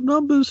putting up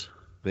numbers.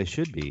 They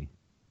should be.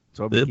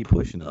 So we keep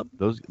pushing up.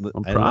 Those.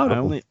 I'm proud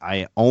of them.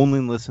 I only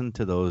listen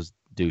to those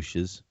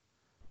douches.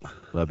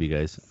 Love you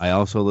guys. I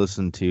also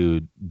listen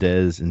to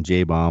Dez and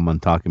J-Bomb on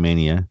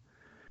Talkamania,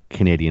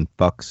 Canadian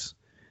fucks,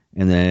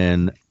 and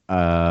then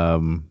I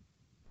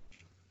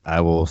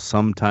will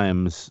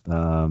sometimes,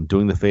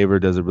 Doing the Favor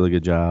does a really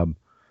good job.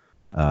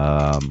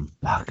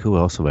 Who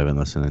else have I been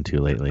listening to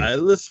lately? I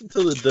listened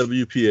to the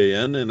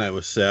WPAN and I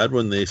was sad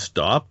when they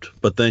stopped,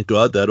 but thank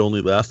God that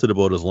only lasted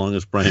about as long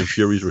as Brian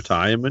Fury's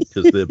retirement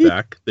because they're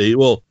back.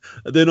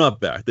 They're not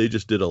back. They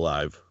just did a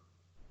live.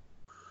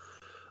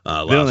 They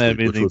don't have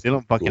anything. They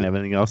don't fucking have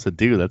anything else to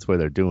do. That's why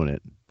they're doing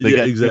it. They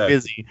got too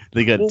busy.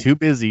 They got too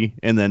busy,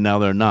 and then now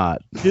they're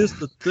not. Here's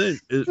the thing,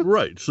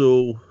 right?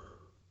 So,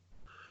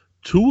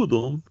 two of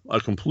them are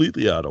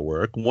completely out of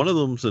work. One of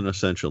them's an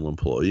essential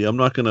employee. I'm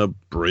not going to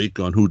break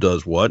on who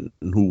does what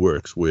and who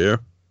works where.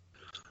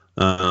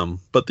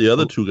 But the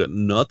other two got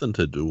nothing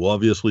to do.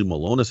 Obviously,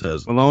 Malonis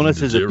has.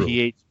 Malonis is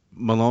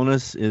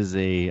Malonis is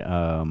a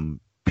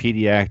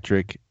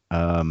pediatric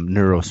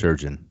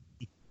neurosurgeon.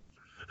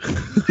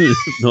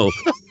 No,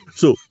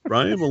 so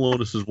Brian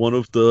Malonis is one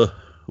of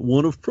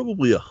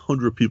probably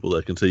 100 people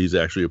that can say he's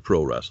actually a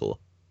pro wrestler.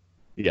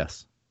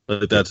 Yes,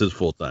 that's his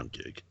full-time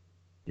gig.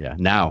 Yeah,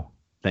 now,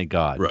 thank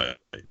God. Right.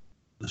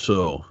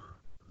 So,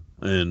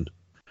 but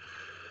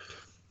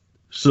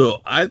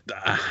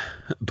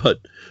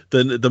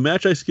then the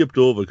match I skipped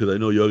over because I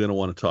know you're going to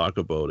want to talk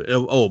about it.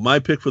 Oh, my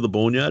pick for the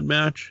Boneyard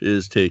match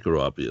is Taker,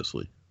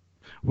 obviously.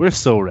 We're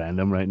so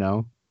random right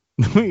now.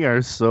 We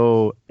are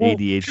so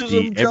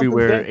ADHD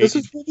everywhere. This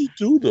is what we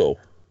do, though.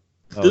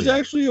 There's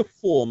actually a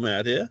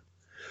format here,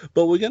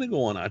 but we're going to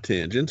go on our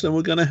tangents and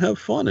we're going to have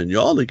fun, and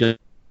y'all are going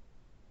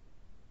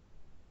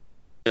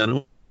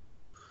to.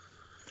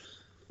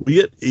 We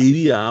get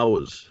 80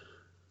 hours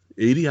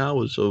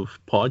of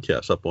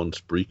podcasts up on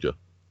Spreaker.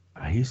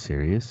 Are you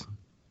serious?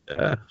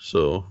 Yeah,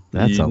 so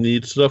That's you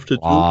need stuff to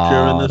do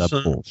during this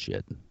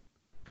bullshit.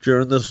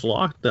 During this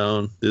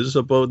lockdown. This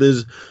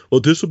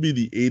will be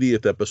the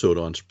 80th episode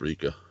on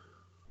Spreaker.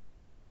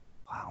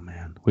 Wow,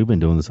 man, we've been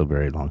doing this a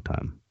very long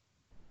time.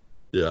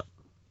 Yeah,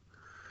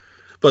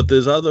 but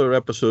there's other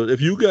episodes.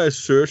 If you guys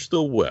search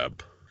the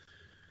web,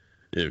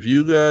 if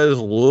you guys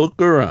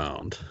look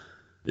around,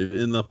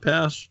 in the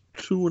past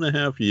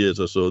 2.5 years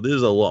or so,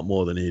 there's a lot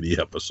more than 80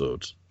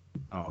 episodes.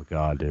 Oh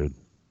God, dude.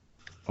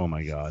 Oh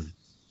my God.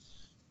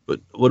 But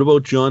what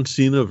about John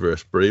Cena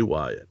versus Bray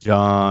Wyatt?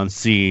 John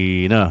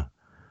Cena.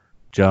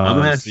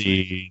 I'm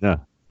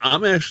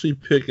actually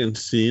picking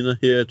Cena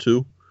here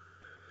too.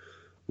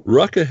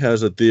 Rucker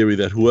has a theory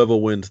that whoever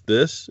wins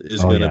this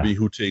is going to be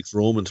who takes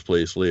Roman's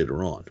place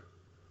later on.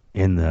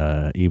 In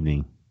the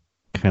evening.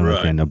 Kind of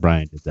like I know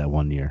Bryan did that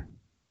one year.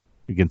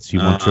 Against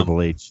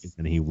Triple H,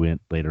 and he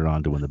went later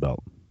on to win the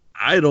belt.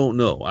 I don't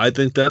know. I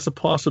think that's a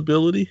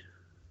possibility.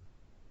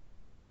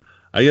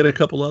 I got a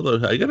couple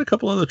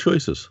other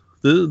choices.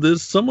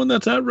 There's someone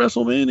that's at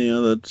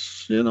WrestleMania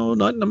that's,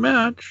 not in the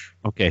match.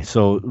 Okay,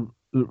 so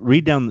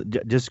read down,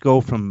 just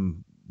go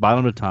from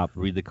bottom to top,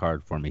 read the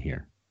card for me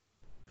here.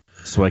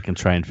 So I can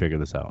try and figure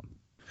this out.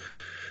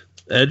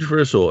 Edge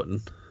versus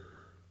Orton.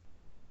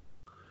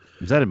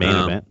 Is that a main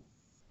event?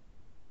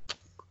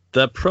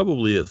 That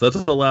probably is.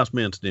 That's the last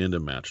man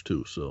standing match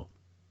too, so.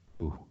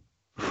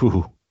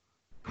 Ooh.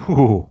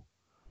 Go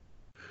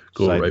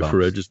Side right bumps.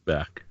 for Edge's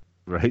back.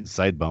 Right,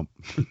 side bump.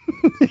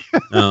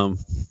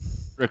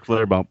 Ric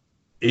Flair bump.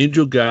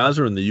 Angel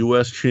Gaza and the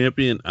U.S.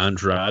 champion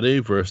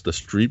Andrade versus the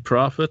Street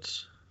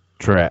Profits.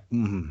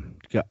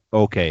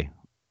 Okay.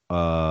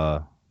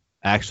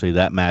 Actually,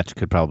 that match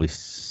could probably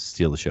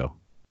steal the show.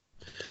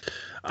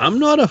 I'm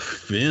not a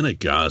fan of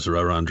Gaza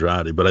or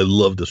Andrade, but I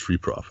love the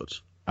Street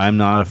Profits. I'm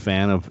not a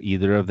fan of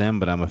either of them,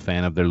 but I'm a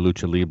fan of their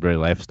Lucha Libre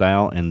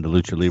lifestyle and the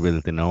Lucha Libre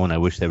that they know, and I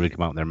wish they would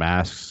come out in their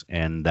masks,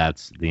 and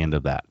that's the end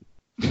of that.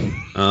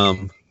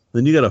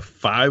 Then you got a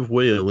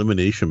 5-way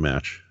elimination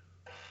match.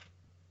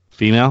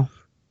 Female?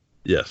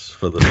 Yes,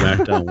 for the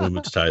SmackDown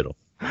Women's title.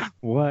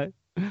 What?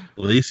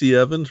 Lacey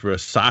Evans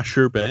versus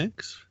Sasha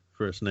Banks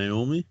versus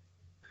Naomi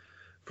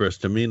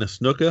versus Tamina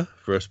Snuka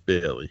versus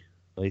Bayley.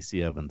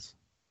 Lacey Evans.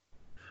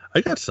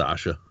 I got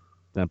Sasha.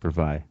 Semper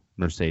Fi.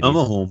 Mercedes. I'm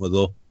a homer,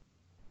 though.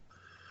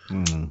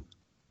 Mm.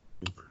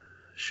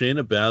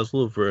 Shayna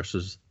Baszler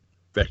versus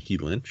Becky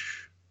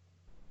Lynch.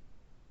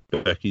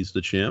 Becky's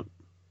the champ.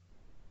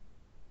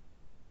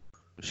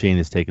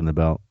 Shayna's taking the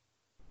belt.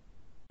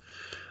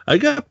 I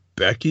got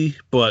Becky,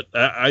 but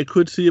I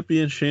could see it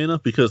being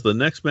Shayna because the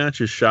next match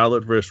is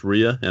Charlotte versus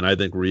Rhea, and I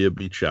think Rhea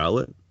beat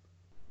Charlotte.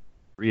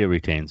 Rhea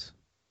retains.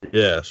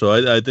 Yeah, so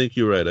I think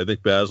you're right. I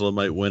think Baszler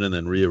might win, and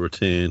then Rhea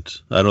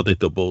retains. I don't think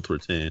they'll both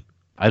retain.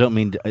 I don't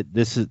mean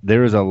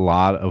there is a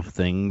lot of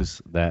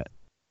things that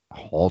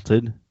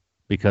halted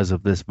because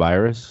of this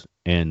virus,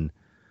 and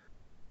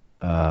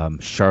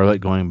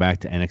Charlotte going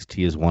back to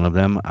NXT is one of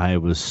them. I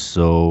was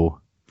so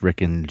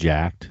freaking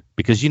jacked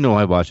because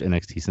I watched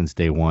NXT since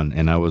day one,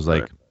 and I was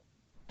like,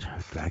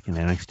 back in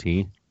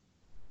NXT,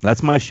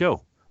 that's my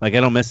show. Like, I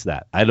don't miss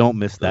that. I don't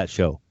miss that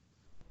show.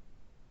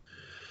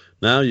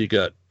 Now you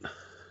got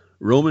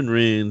Roman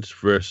Reigns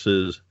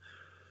versus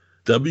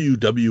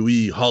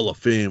WWE Hall of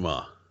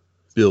Famer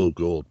Bill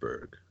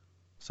Goldberg.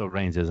 So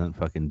Reigns isn't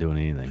fucking doing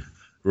anything.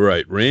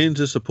 Right. Reigns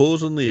is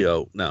supposedly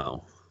out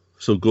now.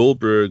 So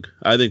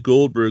I think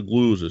Goldberg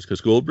loses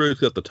because Goldberg's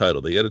got the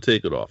title. They got to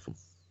take it off him.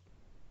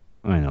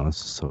 I know, this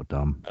is so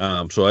dumb.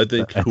 So I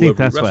think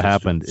that's what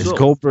happened. Is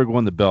Goldberg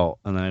won the belt,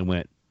 and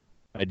then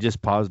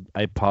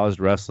I paused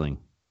wrestling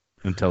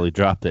until he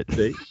dropped it.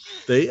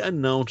 They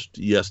announced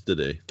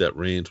yesterday that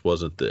Reigns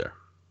wasn't there.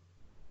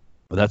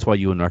 Well, that's why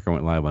you and Narco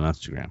went live on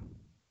Instagram.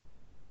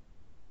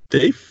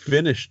 They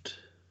finished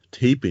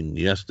taping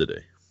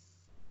yesterday.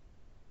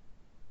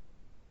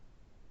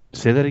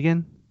 Say that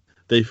again?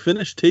 They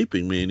finished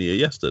taping Mania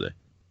yesterday.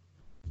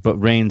 But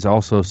Reigns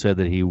also said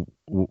that he...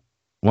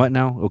 What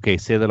now? Okay,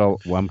 say that all...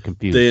 Well, I'm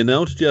confused. They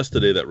announced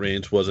yesterday that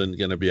Reigns wasn't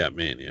going to be at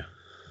Mania.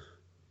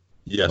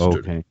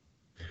 Yesterday. Okay.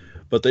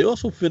 But they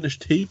also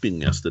finished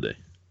taping yesterday.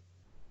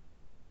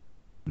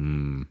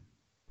 Hmm.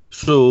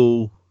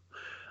 So,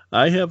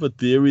 I have a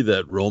theory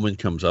that Roman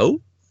comes out.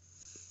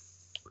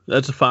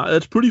 That's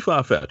pretty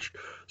far-fetched.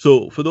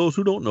 So, for those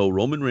who don't know,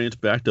 Roman Reigns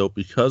backed out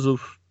because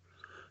of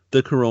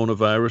the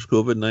coronavirus,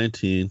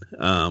 COVID-19.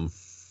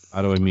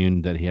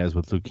 Autoimmune that he has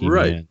with leukemia.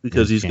 Right,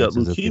 because he's got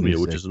leukemia,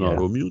 which is an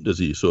autoimmune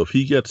disease. So if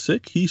he gets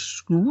sick, he's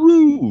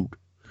screwed.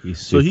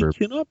 So he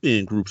cannot be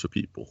in groups of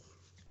people.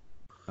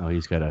 Oh,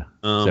 he's got to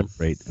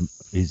separate.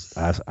 He's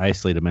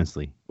isolated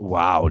immensely.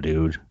 Wow,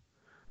 dude.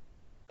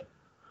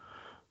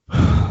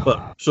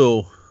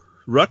 So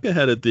Rucka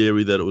had a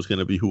theory that it was going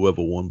to be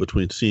whoever won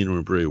between Cena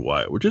and Bray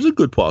Wyatt, which is a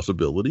good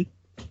possibility.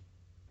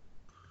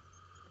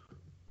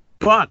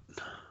 But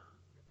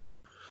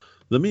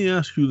let me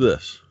ask you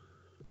this.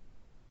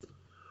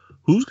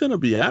 Who's going to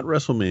be at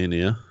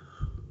WrestleMania?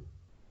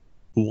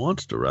 Who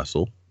wants to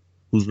wrestle?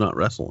 Who's not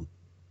wrestling?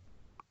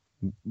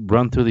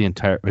 Run through the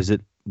entire... Is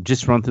it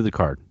just run through the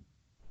card?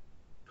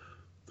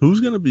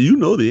 Who's going to be... You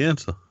know the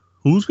answer.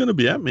 Who's going to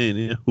be at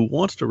Mania? Who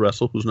wants to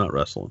wrestle? Who's not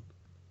wrestling?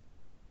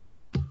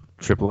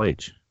 Triple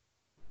H.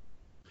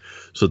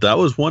 So that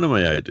was one of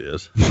my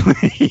ideas.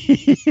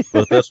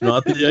 But that's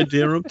not the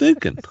idea I'm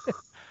thinking.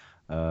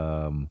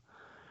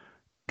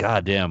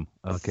 Goddamn.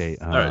 Okay.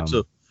 All right.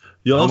 So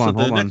you also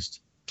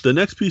the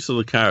next piece of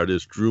the card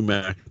is Drew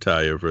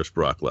McIntyre versus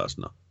Brock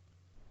Lesnar.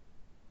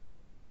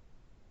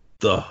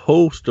 The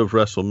host of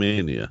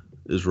WrestleMania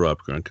is Rob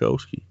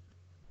Gronkowski.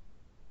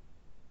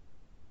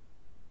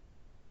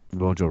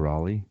 Mojo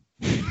Rawley.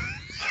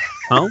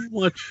 How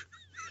much?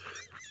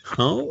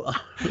 How?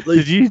 Like,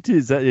 are you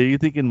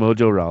thinking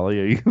Mojo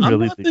Rawley? Are you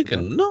really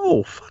thinking?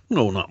 No, fuck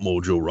no, not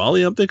Mojo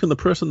Rawley. I'm thinking the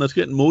person that's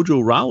getting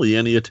Mojo Rawley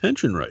any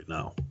attention right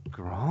now.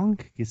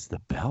 Gronk gets the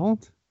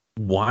belt?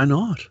 Why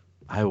not?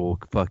 I will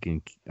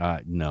fucking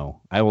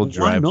no. I will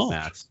drive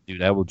to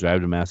dude. I will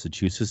drive to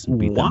Massachusetts and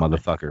beat that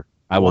motherfucker.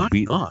 I will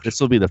beat. This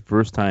will be the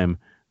first time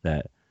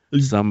that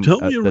tell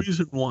me a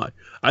reason why.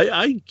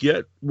 I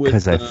get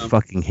because I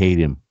fucking hate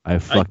him. I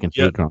fucking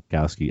hate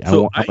Gronkowski.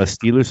 I'm a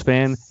Steelers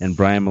fan, and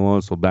Brian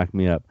Malone will back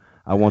me up.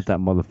 I want that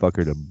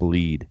motherfucker to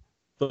bleed.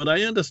 But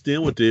I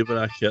understand with David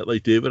Arquette.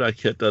 Like, David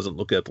Arquette doesn't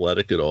look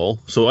athletic at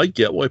all. So I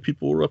get why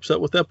people were upset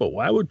with that. But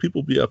why would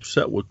people be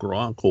upset with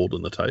Gronk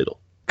holding the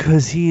title?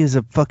 Because he is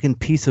a fucking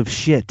piece of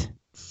shit.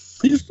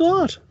 He's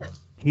not.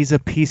 He's a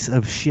piece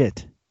of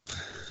shit.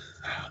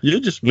 He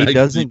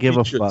doesn't give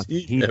a fuck.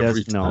 He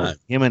does no.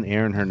 Him and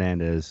Aaron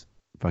Hernandez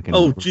fucking.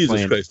 Oh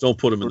Jesus Christ! Don't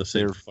put him in the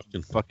same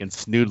fucking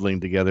snoodling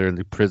together in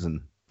the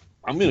prison.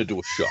 I'm gonna do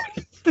a shot.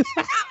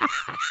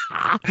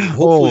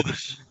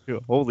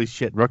 Holy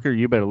shit, Rucker!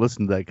 You better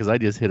listen to that because I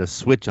just hit a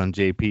switch on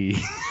JP.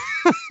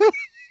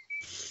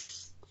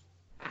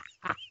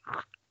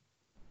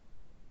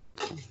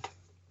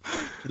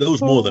 That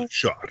was more than a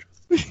shot.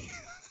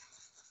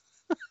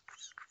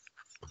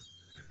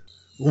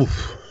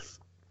 Oof.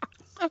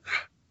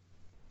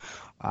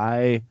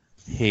 I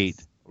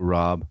hate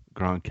Rob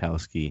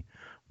Gronkowski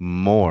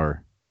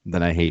more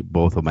than I hate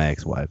both of my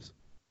ex-wives.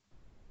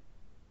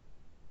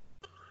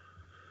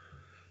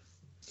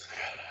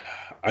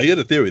 I get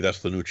a theory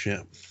that's the new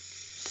champ.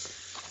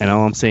 And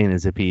all I'm saying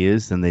is if he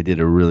is, then they did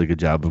a really good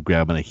job of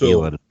grabbing a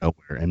heel out of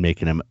nowhere and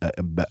making him...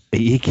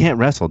 he can't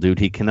wrestle, dude.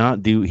 He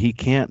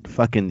can't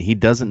fucking... He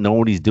doesn't know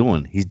what he's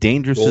doing. He's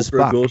dangerous as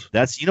fuck.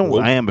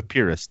 I am a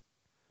purist.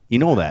 You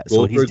know that.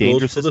 So he's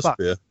dangerous as fuck.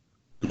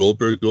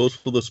 Goldberg goes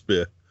for the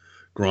spear.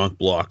 Gronk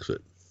blocks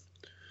it.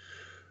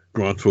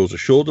 Gronk throws a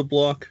shoulder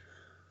block.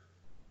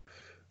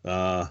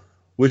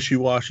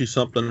 Wishy-washy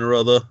something or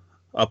other.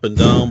 Up and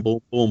down. Boom,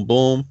 boom,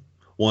 boom.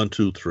 1,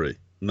 2, 3.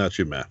 And that's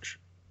your match.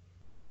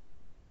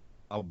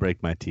 I'll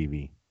break my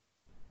TV.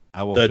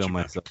 I will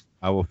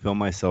film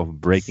myself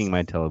breaking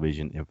my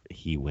television if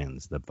he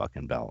wins the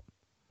fucking belt.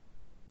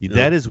 Yeah.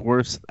 That is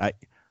worse.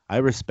 I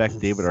respect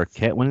David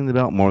Arquette winning the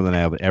belt more than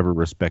I would ever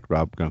respect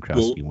Rob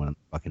Gronkowski winning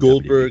the fucking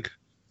WWE.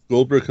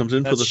 Goldberg comes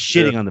in for the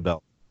shitting on the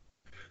belt.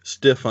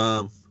 Stiff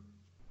arm.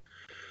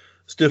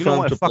 Stiff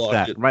arm to block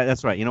that. It. Right,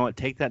 that's right. You know what?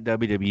 Take that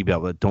WWE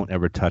belt, but don't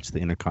ever touch the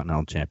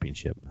Intercontinental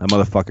Championship. That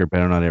motherfucker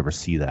better not ever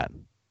see that.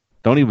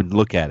 Don't even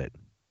look at it.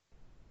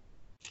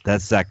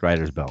 That's Zack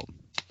Ryder's belt.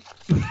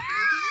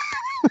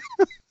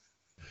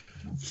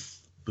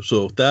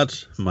 So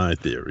that's my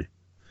theory.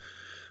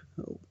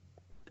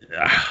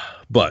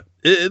 But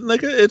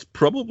it's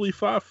probably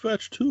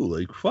far-fetched too.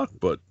 Like, fuck,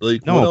 but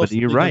like, no, but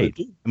you're right.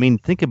 I mean,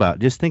 think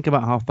about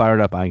how fired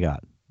up I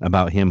got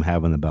about him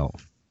having the belt.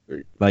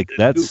 Like,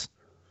 that's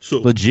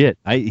legit.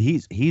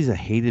 He's a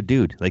hated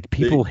dude. Like,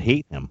 people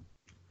hate him.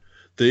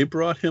 They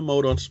brought him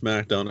out on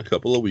SmackDown a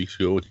couple of weeks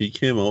ago, and he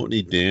came out and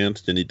he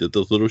danced and he did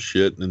this little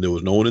shit, and there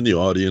was no one in the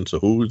audience. So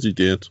who was he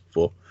dancing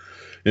for?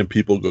 And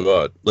people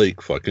got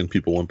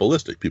people went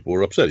ballistic. People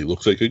were upset. He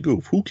looks like a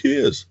goof. Who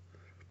cares?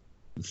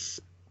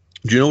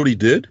 Do you know what he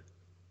did?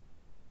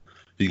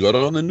 He got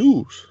on the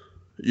news.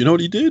 You know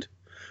what he did?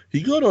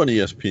 He got on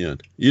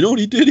ESPN. You know what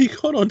he did? He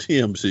got on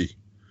TMZ.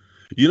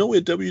 You know where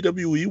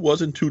WWE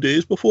was in 2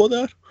 days before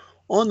that?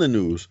 On the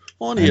news,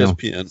 on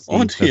ESPN,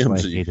 on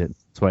TMZ.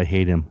 That's why I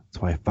hate him.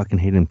 That's why I fucking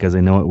hate him, because I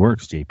know it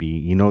works,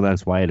 JP. You know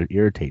that's why it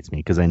irritates me,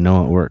 because I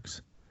know it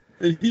works.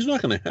 And he's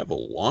not going to have a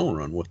long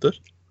run with it.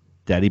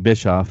 Daddy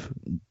Bischoff,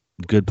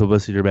 good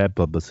publicity or bad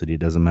publicity, it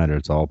doesn't matter.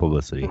 It's all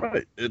publicity.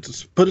 Right.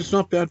 But it's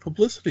not bad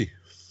publicity.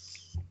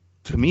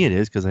 To me it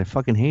is, because I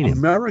fucking hate him.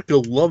 America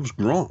loves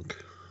Gronk.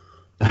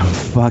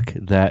 Fuck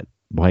that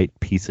white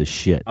piece of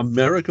shit.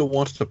 America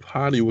wants to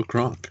party with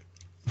Gronk.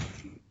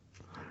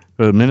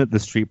 For the minute the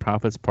Street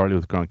Profits party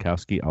with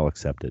Gronkowski, I'll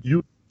accept it.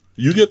 You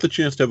get the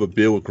chance to have a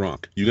beer with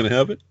Gronk. You going to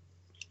have it?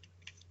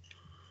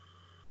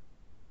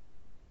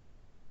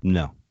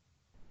 No.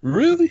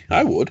 Really?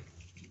 I would.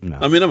 No.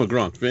 I mean, I'm a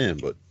Gronk fan,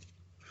 but...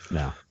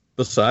 No.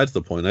 Besides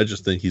the point, I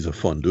just think he's a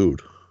fun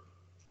dude.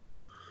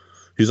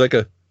 He's like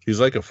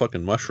a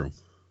fucking mushroom.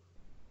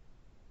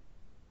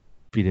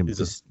 Feed him.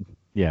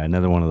 Yeah,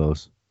 another one of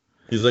those.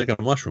 He's like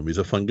a mushroom. He's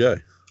a fun guy.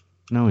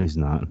 No, he's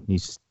not.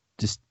 He's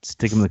just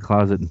stick him in the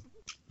closet,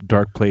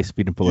 dark place,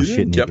 feed him full of shit,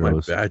 and he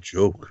grows. My bad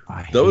joke.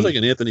 That was like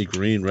an Anthony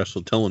Green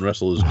telling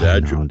his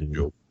dad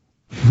joke.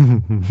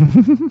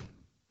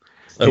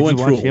 I went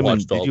through and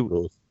watched all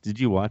those. Did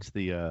you watch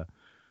the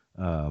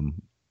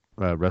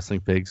Wrestling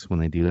Pigs when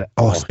they do that?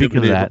 Oh, speaking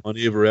of that, on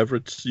Ava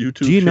Everett's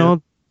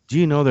YouTube. Do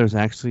you know there's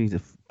actually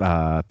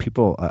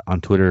people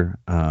on Twitter?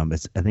 I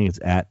think it's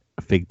at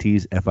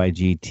Figtees,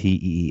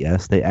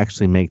 Figtees. They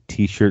actually make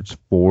T-shirts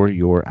for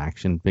your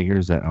action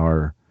figures that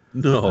are.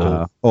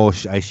 No.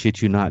 I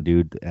shit you not,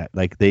 dude.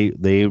 Like they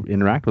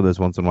interact with us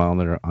once in a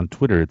while on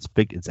Twitter. It's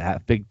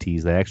at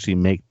Figtees. They actually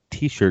make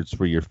T-shirts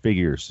for your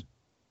figures.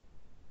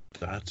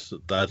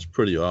 That's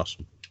pretty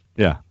awesome.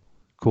 Yeah,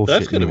 cool.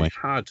 That's shit gonna anyway. be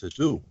hard to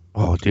do.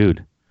 Oh,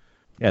 dude.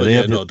 Yeah,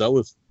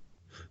 that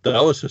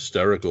was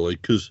hysterical.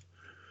 Like, cause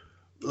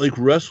like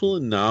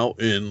wrestling now,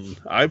 and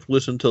I've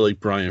listened to like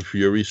Brian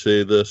Fury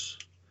say this.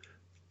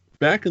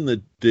 Back in the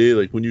day,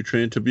 like when you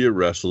trained to be a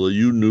wrestler,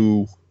 you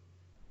knew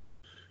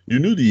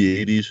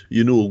the 80s,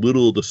 you knew a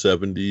little of the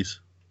 70s,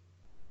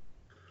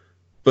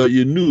 but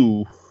you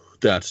knew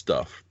that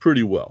stuff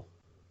pretty well.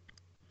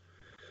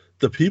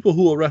 The people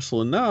who are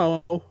wrestling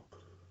now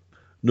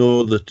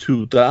know the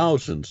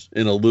 2000s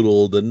and a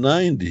little of the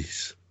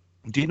 90s.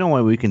 Do you know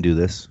why we can do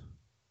this?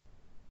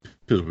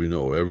 Because we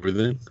know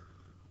everything.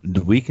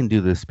 We can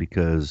do this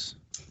because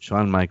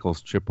Shawn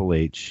Michaels, Triple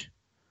H,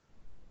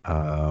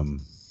 Kevin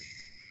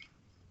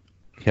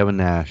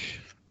Nash,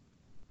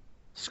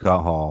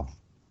 Scott Hall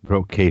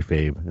broke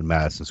kayfabe in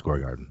Madison Square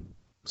Garden.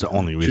 It's the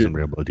only reason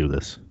we're able to do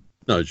this.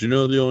 No, did you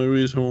know the only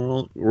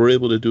reason we're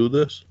able to do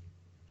this?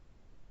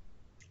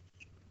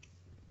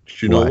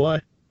 Do you know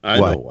why? I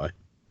know why.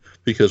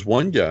 Because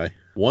one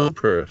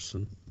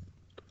person,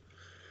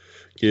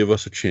 gave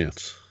us a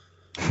chance.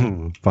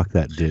 Fuck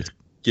that dick.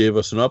 Gave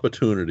us an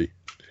opportunity.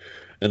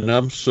 And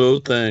I'm so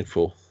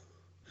thankful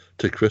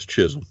to Chris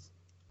Chisholm.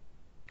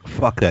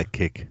 Fuck that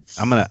kick.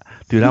 I want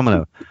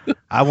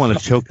to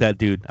choke that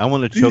dude. I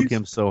want to choke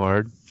him so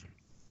hard.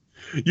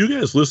 You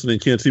guys listening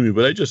can't see me,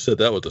 but I just said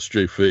that with a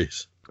straight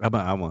face.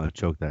 I want to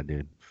choke that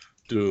dude.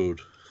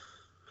 Dude.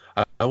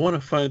 I want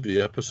to find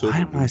the episode. Why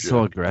am I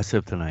so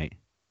aggressive tonight?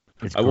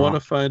 I want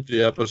to find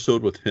the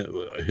episode with him,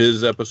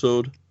 his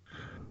episode.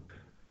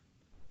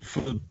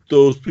 For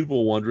those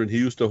people wondering, he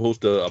used to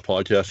host a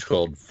podcast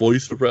called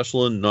Voice of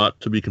Wrestling,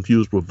 not to be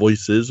confused with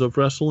Voices of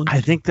Wrestling.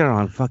 I think they're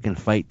on fucking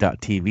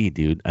Fight.tv,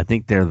 dude. I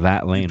think they're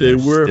that lame. They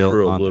were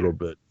for a little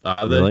bit.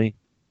 Really?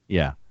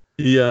 Yeah.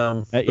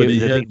 Yeah. I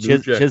think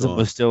Chisholm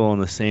was still on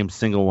the same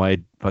single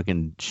wide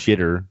fucking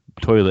shitter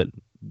toilet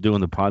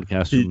doing the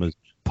podcast from his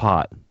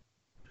pot.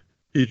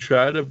 He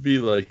tried to be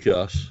like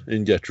us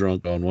and get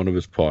drunk on one of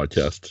his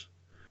podcasts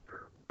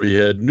where he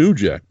had New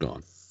Jack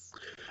on.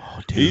 Oh,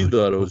 dude, he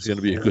thought it was going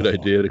to be a good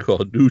idea to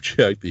call New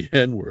Jack the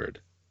N-word.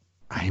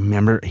 I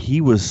remember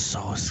he was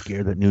so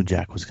scared that New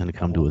Jack was going to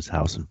come to his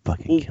house and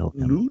fucking kill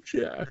him.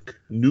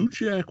 New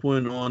Jack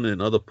went on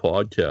another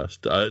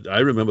podcast. I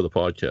remember the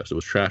podcast. It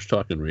was Trash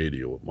Talking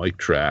Radio with Mike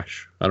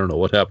Trash. I don't know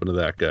what happened to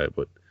that guy,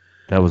 but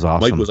that was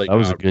awesome. That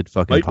was a good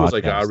fucking Mike podcast. was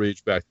like our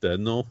age back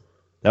then, though.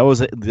 That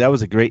was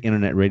a great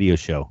internet radio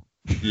show.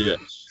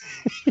 Yes.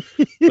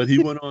 But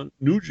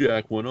New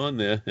Jack went on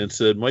there and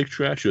said, Mike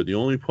Trash, you're the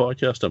only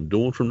podcast I'm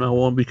doing from now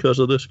on because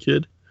of this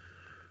kid.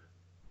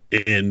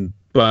 And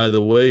by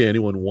the way,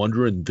 anyone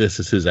wondering, this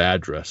is his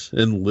address,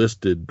 and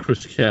listed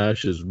Chris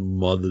Cash's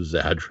mother's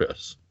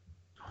address.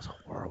 That was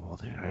horrible,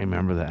 dude. I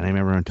remember that. And I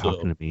remember him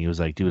talking to me. He was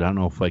like, dude, I don't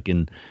know if I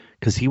can,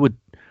 because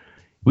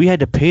we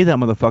had to pay that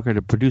motherfucker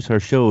to produce our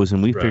shows,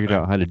 and we figured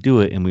out how to do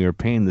it, and we were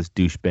paying this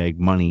douchebag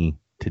money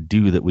to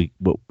do that.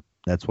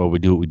 That's why we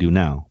do what we do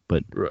now.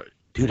 But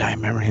dude, I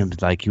remember him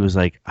like, he was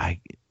like,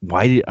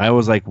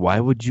 why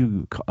would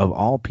you, of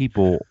all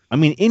people, I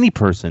mean, any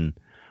person,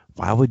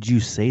 why would you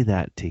say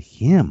that to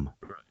him?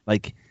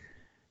 Like,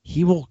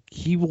 he will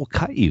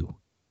cut you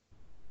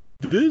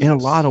in a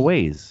lot of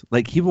ways.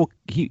 Like,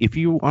 if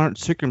you aren't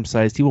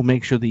circumcised, he will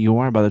make sure that you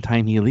are by the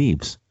time he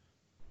leaves.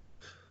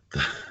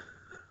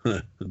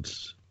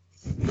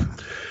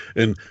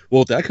 And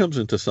well, that comes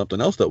into something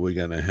else that we're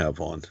gonna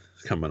have on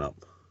coming up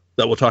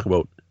that we'll talk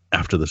about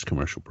after this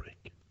commercial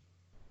break.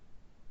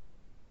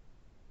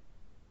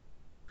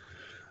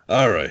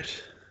 All right,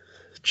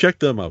 check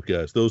them out,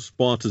 guys. Those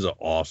sponsors are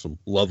awesome.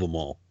 Love them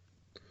all.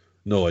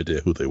 No idea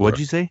who they were. What'd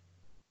you say?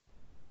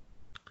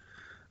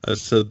 I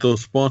said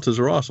those sponsors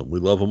are awesome. We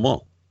love them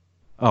all.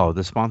 Oh,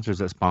 the sponsors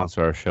that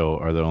sponsor our show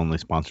are the only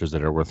sponsors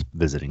that are worth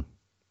visiting.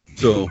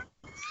 So,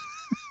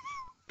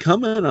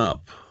 coming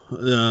up,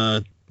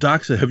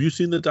 have you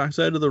seen the Dark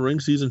Side of the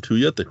Ring season 2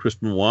 yet? The Chris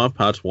Benoit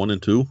parts 1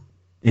 and 2.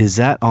 Is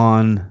that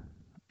on?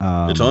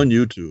 It's on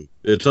YouTube.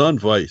 It's on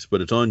Vice,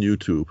 but it's on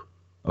YouTube.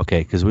 Okay,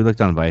 because we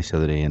looked on Vice the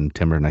other day and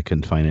Timber and I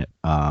couldn't find it.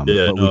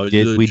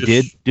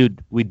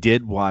 We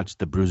did watch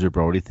the Bruiser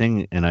Brody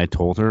thing, and I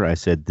told her, I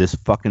said, this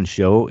fucking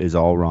show is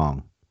all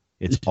wrong.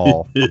 It's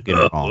all fucking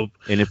Yeah. wrong.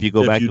 And if you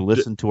go If back you and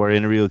listen to our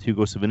interview with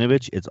Hugo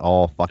Savinovich, it's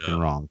all fucking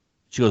wrong.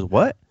 She goes,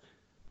 what?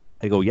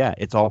 I go, yeah,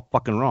 it's all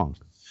fucking wrong.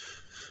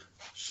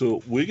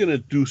 So we're going to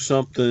do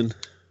something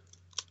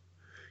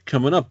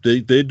coming up.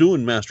 They're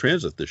doing mass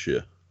transit this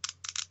year.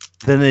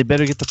 Then they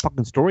better get the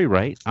fucking story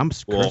right. I'm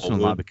Well, cursing a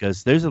lot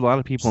because there's a lot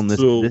of people in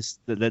this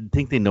that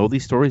think they know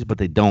these stories, but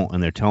they don't,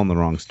 and they're telling the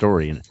wrong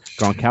story. And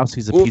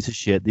Gronkowski's a piece of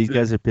shit. These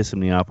guys are pissing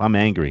me off. I'm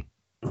angry.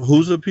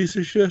 Who's a piece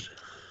of shit?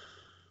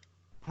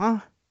 Huh?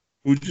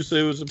 Who'd you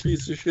say was a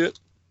piece of shit?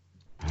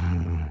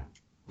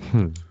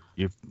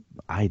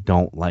 I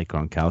don't like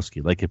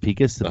Gronkowski. Like, if he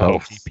gets the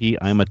belt GP,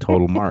 I'm a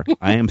total mark.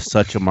 I am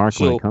such a mark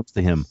when it comes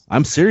to him.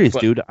 I'm serious,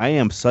 dude. I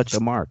am such a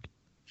mark.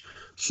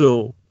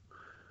 So,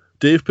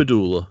 Dave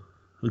Padula,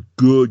 a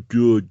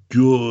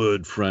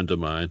good friend of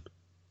mine.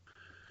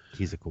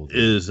 He's a cool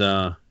dude.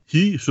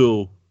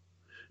 So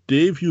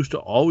Dave used to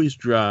always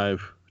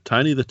drive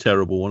Tiny the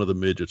Terrible, one of the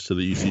midgets, to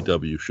the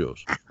ECW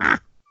shows.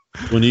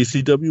 When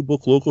ECW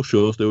booked local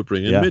shows, they would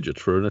bring in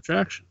midgets for an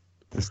attraction.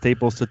 The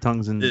Staples to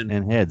Tongues and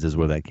Heads is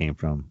where that came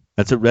from.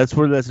 That's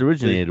where that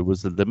originated,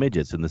 was the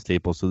midgets and the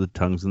Staples to the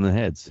Tongues and the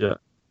Heads. Yeah.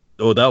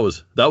 Oh, that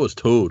was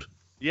Toad.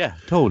 Yeah,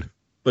 Toad.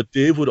 But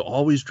Dave would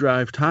always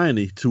drive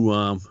Tiny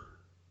to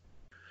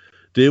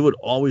Dave would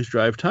always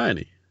drive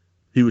Tiny.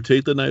 He would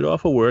take the night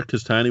off of work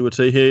because Tiny would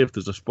say, hey, if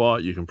there's a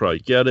spot, you can probably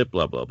get it,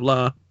 blah, blah,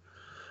 blah.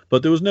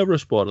 But there was never a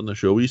spot on the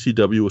show.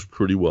 ECW was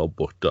pretty well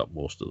booked up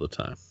most of the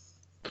time.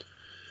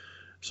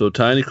 So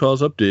Tiny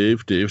calls up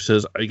Dave. Dave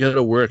says, I got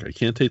to work. I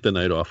can't take the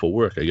night off of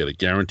work. I got a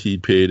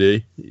guaranteed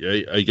payday.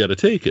 I got to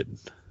take it.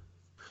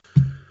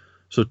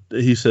 So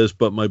he says,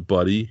 but my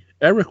buddy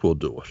Eric will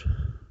do it.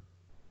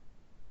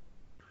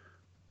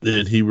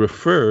 Then he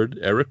referred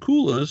Eric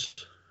Coolers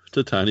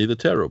to Tiny the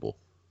Terrible.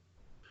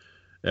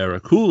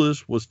 Eric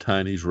Coolers was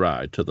Tiny's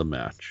ride to the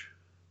match.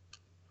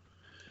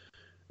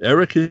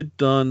 Eric had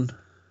done,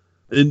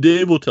 and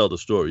Dave will tell the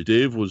story.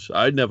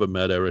 I'd never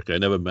met Eric. I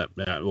never met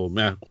Matt,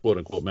 quote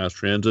unquote, Mass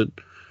Transit.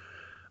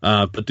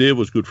 But Dave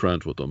was good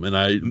friends with him. And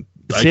I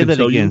say that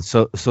again.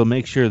 So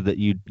make sure that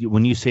you,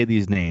 when you say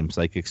these names,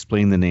 like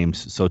explain the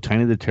names. So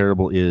Tiny the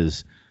Terrible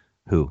is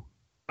who?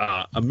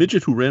 A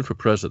midget who ran for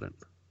president.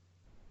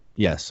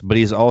 Yes, but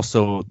he's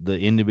also the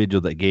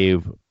individual that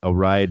gave a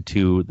ride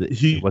to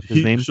what's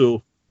his name?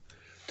 So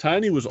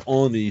Tiny was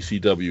on the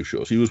ECW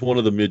shows. He was one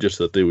of the midgets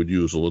that they would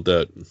use,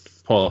 that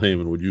Paul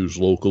Heyman would use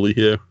locally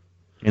here.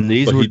 And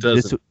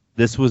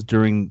this was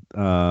during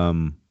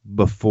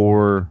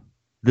before.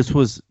 This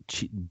was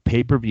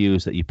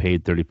pay-per-views that you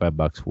paid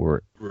 $35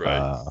 for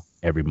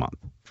every month.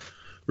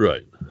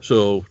 Right.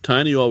 So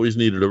Tiny always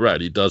needed a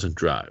ride. He doesn't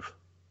drive.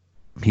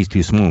 He's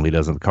too small. He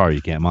doesn't have a car.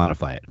 You can't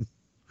modify it.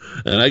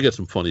 And I got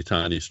some funny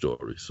Tiny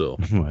stories. So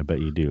I bet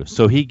you do.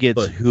 So he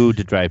gets who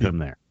to drive him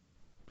there?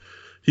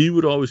 He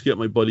would always get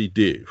my buddy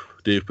Dave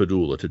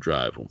Padula, to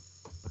drive him.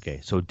 Okay,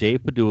 so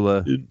Dave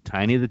Padula,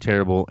 Tiny the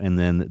Terrible, and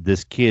then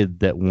this kid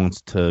that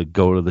wants to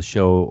go to the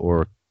show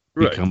or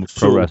become a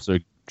pro wrestler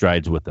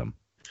drives with them.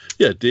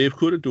 Yeah, Dave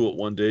couldn't do it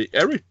one day.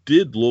 Eric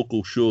did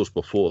local shows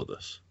before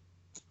this.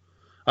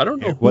 I don't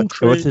know who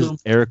trained him.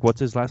 Eric, what's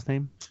his last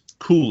name?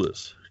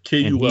 Koulas.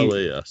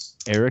 Kulas.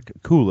 Eric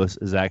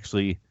Koulas is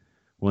actually,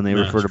 when they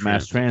refer to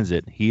Mass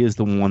Transit, he is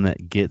the one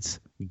that gets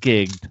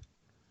gigged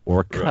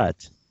or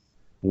cut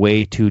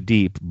way too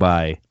deep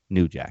by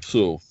New Jack.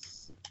 So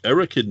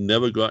Eric had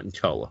never gotten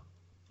color.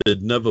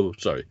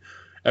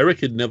 Eric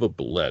had never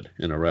bled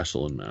in a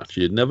wrestling match.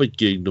 He had never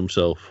gigged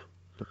himself.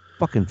 The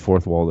fucking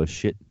fourth wall of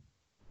shit.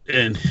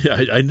 And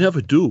I never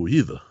do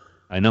either.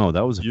 I know,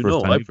 that was the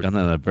first time I've done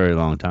that in a very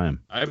long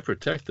time. I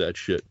protect that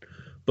shit.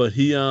 But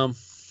he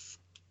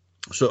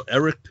so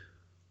Eric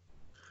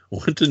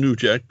went to New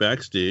Jack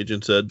backstage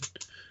and said,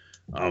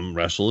 I'm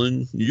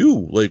wrestling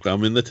you. Like,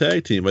 I'm in the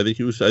tag team. I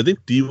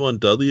think Devon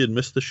Dudley had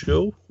missed the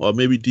show. Or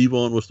maybe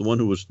Devon was the one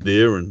who was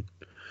there and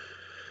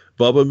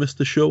Bubba missed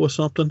the show or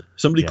something.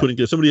 Somebody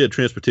had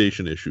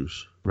transportation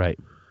issues. Right.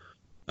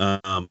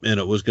 And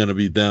it was going to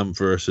be them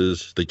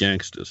versus the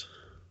Gangsters.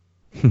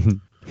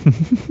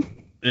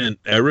 And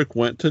Eric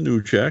went to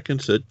New Jack and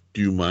said,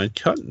 do you mind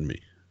cutting me?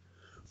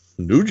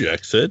 New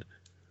Jack said,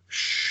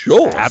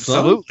 sure.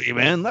 Absolutely, son.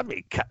 Man. Let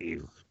me cut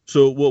you.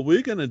 So what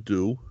we're going to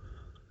do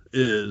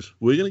is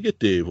we're going to get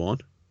Dave on,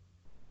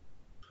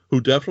 who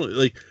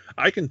definitely,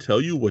 I can tell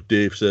you what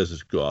Dave says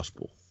is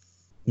gospel.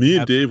 Me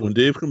and Dave, when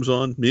Dave comes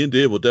on, me and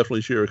Dave will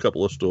definitely share a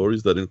couple of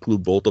stories that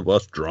include both of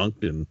us drunk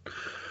and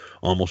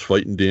almost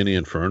fighting Danny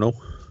Inferno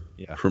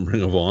from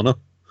Ring of Honor.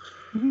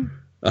 Mm-hmm.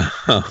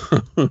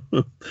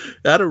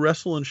 At a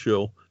wrestling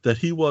show that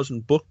he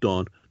wasn't booked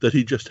on, that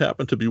he just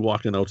happened to be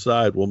walking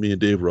outside while me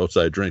and Dave were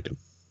outside drinking.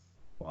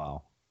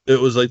 Wow. It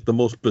was like the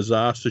most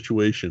bizarre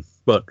situation.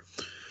 But,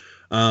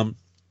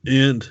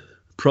 and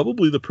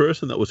probably the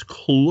person that was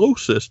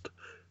closest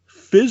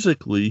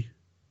physically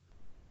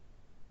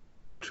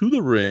to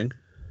the ring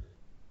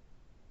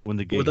when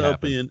the gig without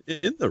happened. being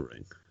in the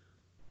ring.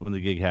 When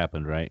the gig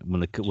happened, right?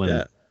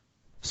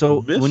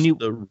 So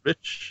when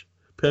Rich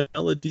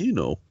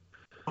Palladino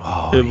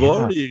have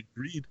already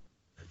agreed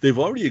they've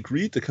already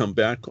agreed to come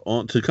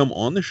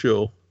on the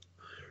show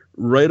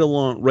right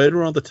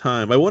around the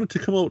time. I want it to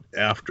come out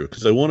after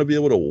because I want to be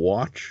able to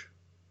watch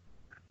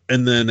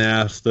and then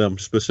ask them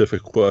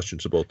specific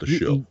questions about the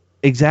show.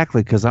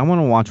 Exactly, because I want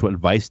to watch what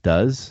Vice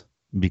does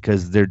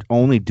because they're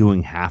only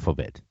doing half of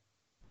it.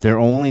 They're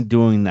only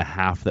doing the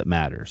half that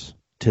matters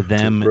to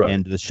them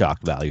and to the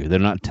shock value. They're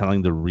not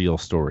telling the real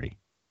story.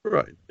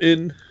 Right.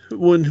 And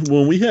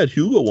when we had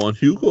Hugo on,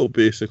 Hugo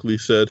basically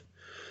said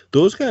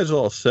those guys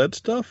all said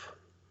stuff,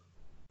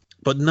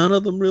 but none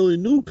of them really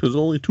knew because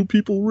only 2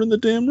 people were in the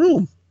damn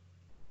room.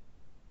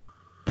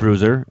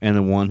 Bruiser and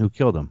the one who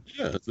killed him.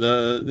 Yeah,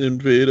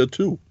 Invader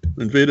 2.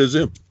 Invader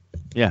Zim.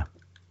 Yeah.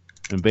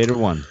 Invader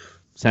 1.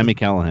 Sami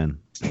Callihan.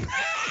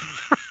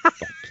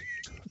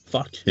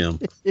 Fuck him.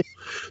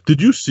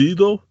 Did you see,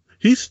 though?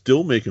 He's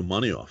still making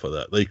money off of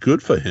that. Like,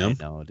 good for him.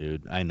 I know,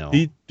 dude. I know.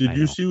 Did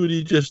you see what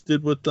he just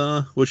did with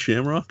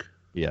Shamrock?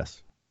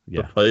 Yes.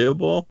 Yeah. The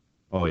fireball?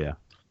 Oh, yeah.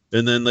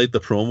 And then, like, the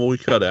promo we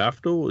cut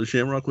after,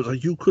 Shamrock was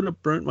like, you could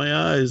have burnt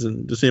my eyes.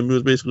 And Sammy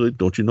was basically like,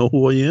 don't you know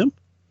who I am?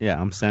 Yeah,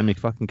 I'm Sami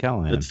fucking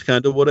Callihan. That's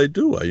kind of what I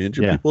do. I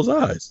injure people's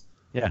eyes.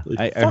 Yeah,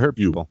 like, I hurt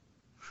people.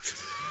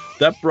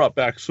 That brought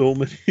back so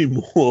many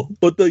more.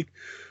 But, like,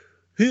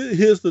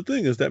 here's the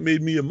thing, is that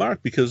made me a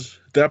mark because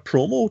that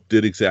promo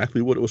did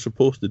exactly what it was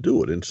supposed to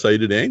do. It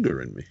incited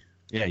anger in me.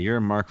 Yeah, you're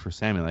a mark for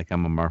Sammy like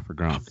I'm a mark for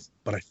Gronk.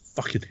 But I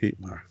fucking hate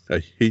Mark.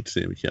 I hate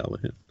Sami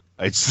Callihan.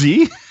 I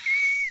see.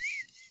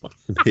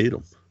 Fucking hate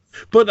him.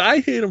 But I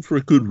hate him for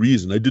a good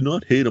reason. I did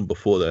not hate him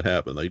before that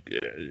happened. Like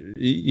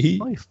he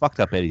fucked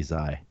up Eddie's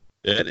eye.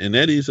 And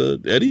Eddie's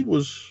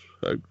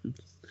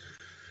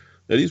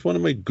one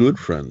of my good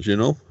friends, you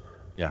know?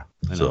 Yeah,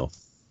 I know.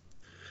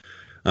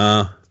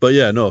 So, but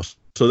yeah, no.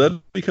 So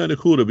that'd be kind of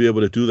cool to be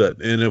able to do that.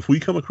 And if we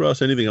come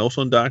across anything else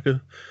on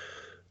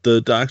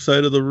the dark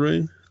side of the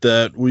ring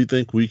that we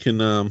think we can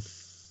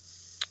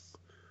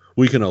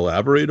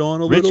elaborate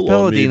on a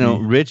little.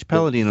 Rich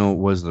Palladino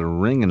was the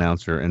ring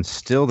announcer and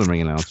still the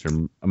ring announcer,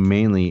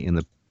 mainly in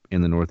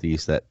the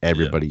Northeast that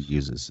everybody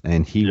uses,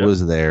 and he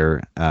was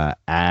there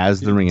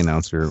as the ring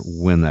announcer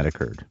when that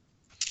occurred.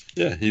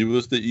 Yeah, he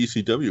was the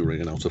ECW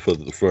ring announcer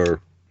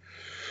for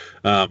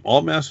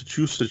all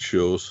Massachusetts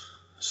shows,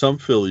 some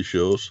Philly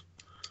shows,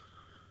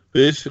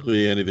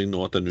 basically anything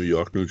north of New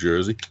York, New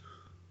Jersey.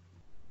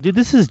 Dude,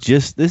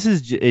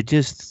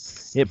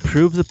 it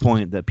proves the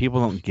point that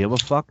people don't give a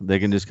fuck. They're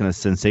just going to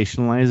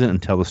sensationalize it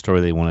and tell the story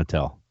they want to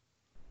tell.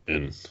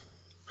 And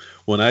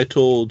when I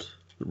told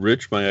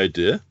Rich my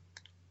idea,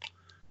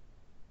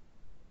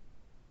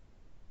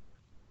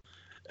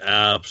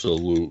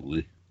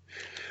 absolutely.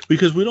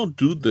 Because we don't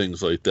do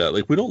things like that.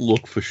 Like, we don't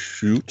look for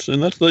shoots.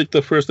 And that's like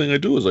the first thing I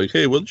do is like,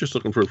 hey, we're just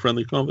looking for a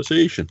friendly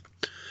conversation.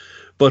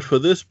 But for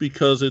this,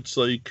 because it's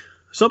like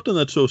something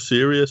that's so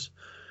serious,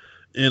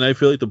 and I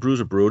feel like the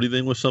Bruiser Brody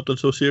thing was something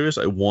so serious,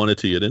 I wanted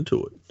to get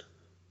into it.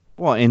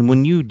 Well, and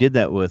when you did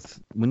that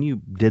with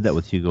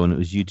Hugo, and it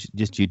was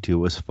just you two, it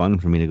was fun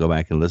for me to go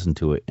back and listen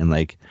to it, and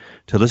like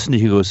to listen to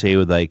Hugo say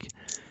with like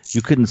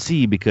you couldn't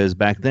see because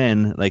back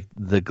then like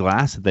the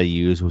glass that they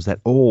used was that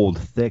old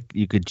thick.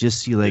 You could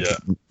just see like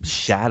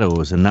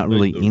shadows and not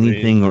really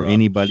anything or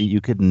anybody. You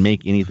couldn't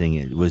make anything.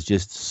 It was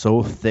just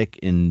so thick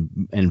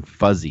and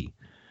fuzzy.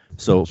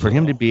 So for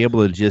him to be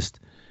able to just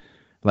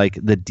like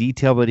the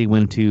detail that he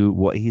went to,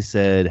 what he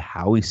said,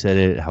 how he said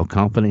it, how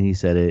confident he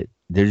said it.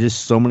 There's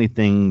just so many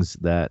things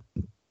that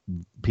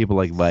people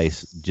like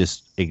Vice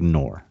just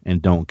ignore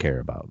and don't care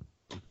about.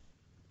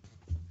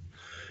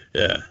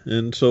 Yeah,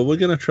 and so we're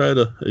gonna try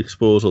to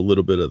expose a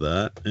little bit of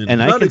that, and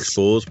not I can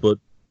expose, but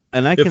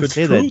and I if can it's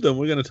say true, that, then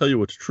we're gonna tell you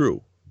what's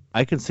true.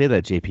 I can say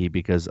that, JP,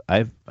 because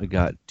I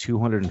got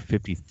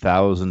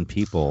 250,000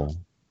 people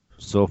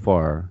so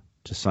far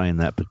to sign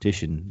that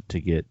petition to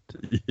get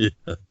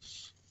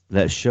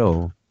that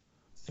show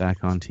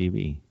back on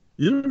TV.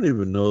 You don't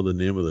even know the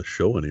name of the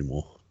show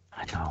anymore.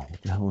 I know.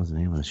 What the hell was the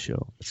name of the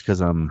show? It's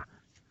because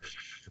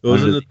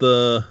Wasn't it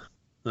the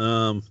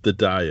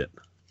diet?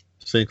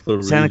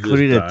 Santa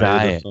Clarita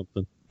Diet. Or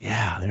something.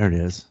 Yeah, there it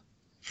is.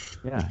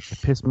 Yeah,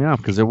 it pissed me off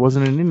because there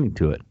wasn't an ending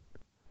to it.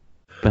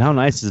 But how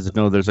nice is it to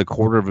know there's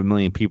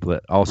 250,000 people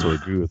that also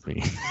agree with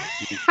me?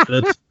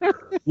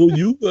 Well,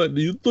 you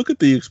look at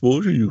the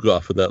exposure you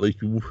got for that. Like,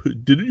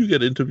 didn't you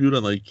get interviewed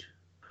on like?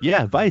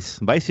 Yeah,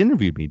 Vice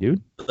interviewed me,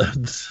 dude.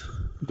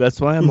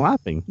 That's why I'm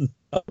laughing.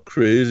 How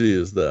crazy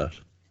is that?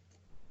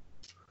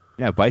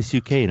 Yeah, Vice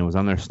UK, and it was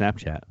on their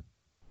Snapchat.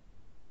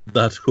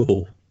 That's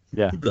cool.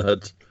 Yeah.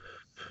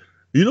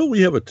 You know,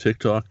 we have a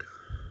TikTok.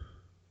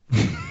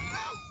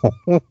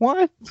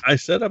 What? I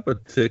set up a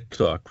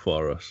TikTok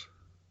for us.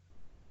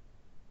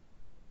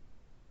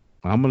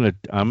 I'm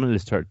gonna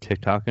start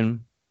TikToking.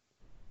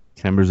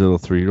 Timber's little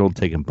 3-year-old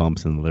taking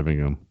bumps in the living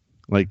room.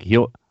 Like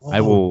I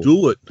will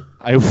do it.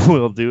 I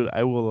will, dude.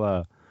 I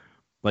will.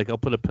 Like I'll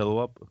put a pillow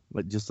up,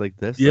 like just like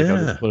this. Yeah. Like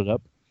I'll just put it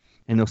up,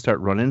 and he'll start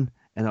running,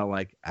 and I'll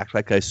like act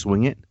like I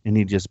swing it, and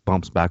he just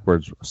bumps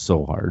backwards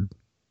so hard.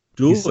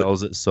 He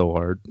sells it so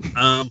hard.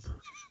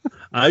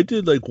 I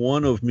did like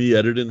one of me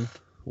editing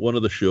one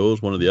of the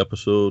shows, one of the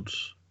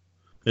episodes,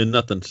 and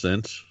nothing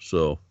since.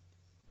 So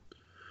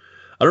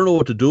I don't know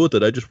what to do with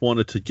it. I just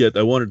wanted to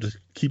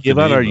keep give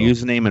the out name, our though.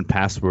 username and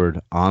password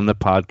on the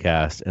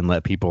podcast and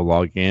let people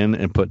log in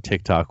and put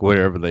TikTok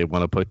wherever they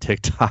want to put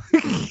TikTok.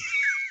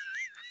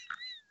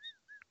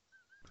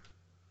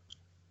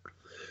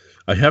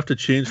 I have to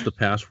change the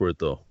password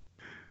though.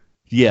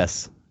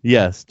 Yes.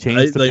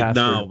 Change the password.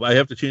 Now I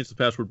have to change the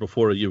password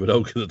before I give it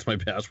out because it's my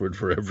password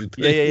for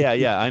everything.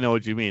 Yeah. I know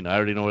what you mean. I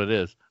already know what it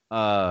is.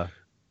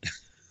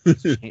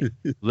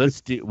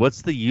 Let's do.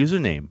 What's the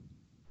username?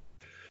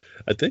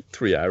 I think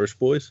 3 Irish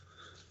Boys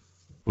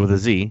with a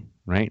Z,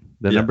 right?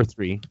 The number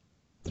 3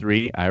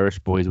 Irish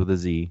Boys with a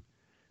Z.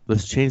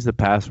 Let's change the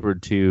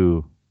password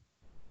to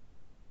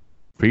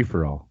free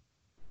for all.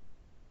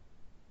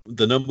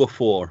 The number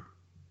 4.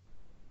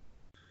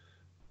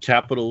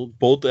 Capital,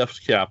 both F's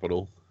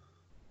capital.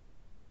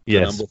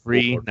 Yes,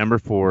 number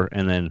 4,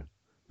 and then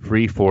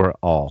free for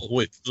all. Oh,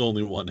 wait, there's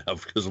only one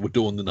F because we're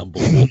doing the number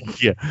 4.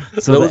 Yeah,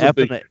 so that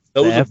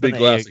was a big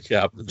glass of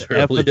Captain. The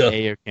F and the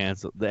A are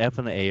canceled. The F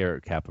and the A are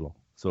capital.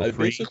 So I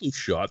basically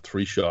shot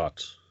 3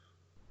 shots.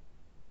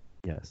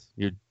 Yes,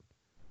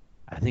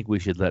 I think we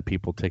should let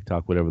people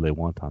TikTok whatever they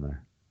want on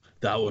there.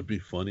 That would be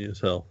funny as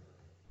hell.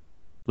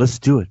 Let's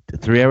do it.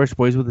 3 Irish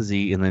Boys with a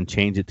Z, and then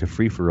change it to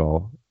free for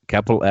all.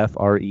 Capital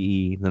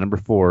FREE, the number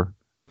 4,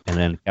 and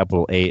then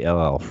capital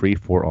ALL, free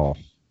for all.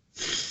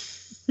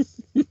 This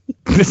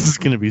is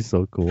going to be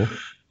so cool.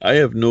 I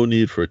have no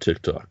need for a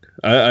TikTok.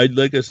 I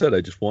like I said,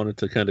 I just wanted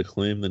to kind of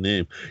claim the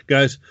name.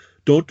 Guys,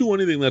 don't do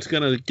anything that's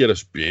going to get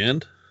us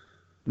banned.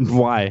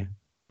 Why?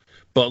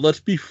 But let's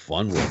be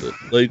fun with it.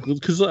 Like,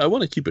 because I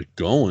want to keep it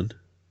going.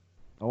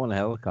 I want to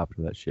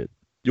helicopter that shit.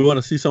 You want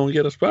to see someone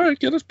get us banned? All right,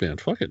 get us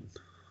banned. Fuck it.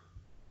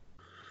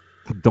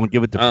 Don't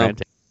give it to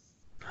Frantic.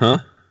 Huh?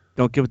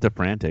 Don't give it to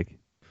Frantic.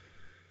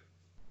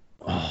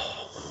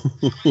 Oh.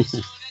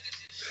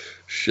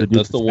 Shit,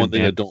 that's the one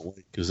thing I don't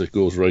like because it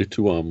goes right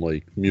to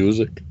like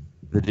music.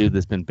 The dude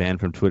that's been banned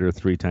from Twitter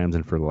 3 times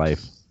and for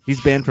life. He's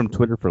banned from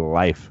Twitter for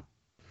life.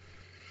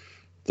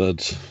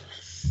 That's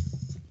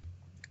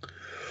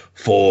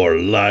for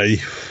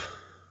life.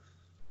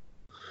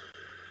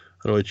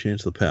 How do I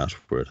change the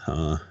password?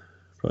 Probably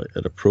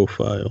add a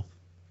profile.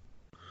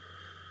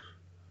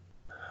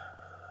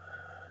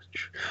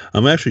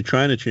 I'm actually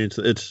trying to change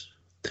it's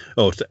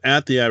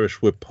at the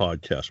Irish Whip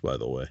podcast, by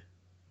the way.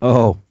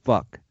 Oh,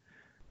 fuck.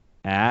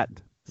 At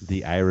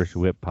the Irish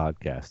Whip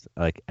podcast.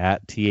 Like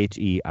at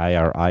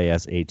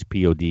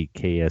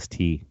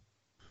THEIRISHPODKST.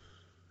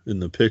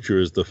 And the picture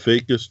is the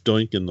fakest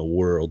doink in the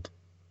world.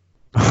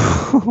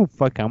 Oh,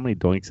 fuck. How many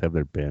doinks have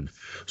there been?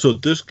 So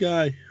this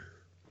guy,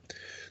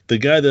 the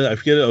guy that I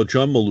forget,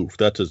 John Maloof,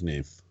 that's his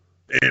name.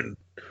 And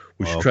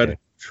we should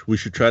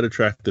try to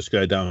track this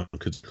guy down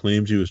because he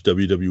claims he was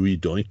WWE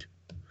doink.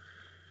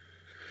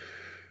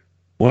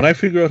 When I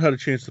figure out how to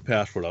change the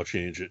password, I'll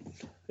change it.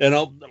 And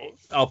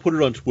I'll put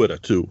it on Twitter,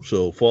 too.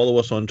 So follow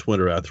us on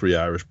Twitter at 3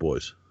 Irish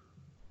Boys.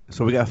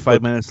 So we got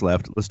 5 minutes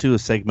left. Let's do a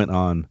segment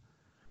on...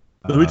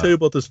 Let me tell you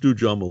about this dude,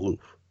 John Maloof.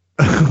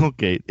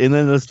 Okay. And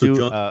then let's do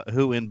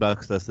who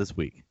inboxed us this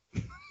week.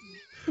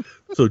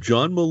 So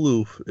John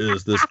Maloof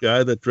is this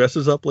guy that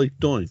dresses up like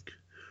Doink,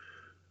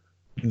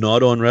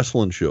 not on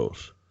wrestling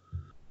shows.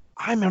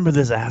 I remember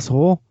this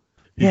asshole.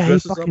 He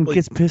fucking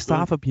gets pissed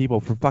off at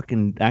people for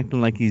fucking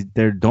acting like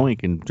they're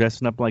Doink and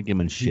dressing up like him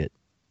and shit.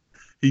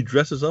 He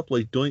dresses up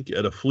like Doink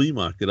at a flea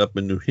market up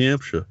in New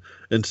Hampshire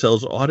and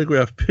sells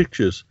autographed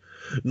pictures,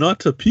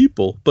 not to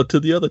people, but to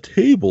the other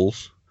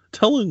tables,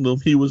 telling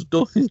them he was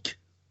Doink.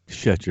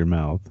 Shut your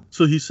mouth.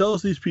 So he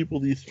sells these people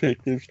these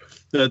pictures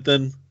that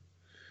then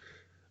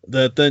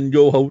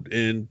go out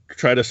and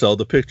try to sell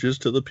the pictures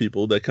to the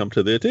people that come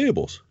to their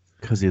tables.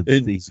 Because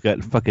he's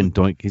got fucking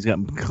Doink. He's got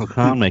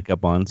clown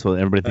makeup on, so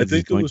everybody thinks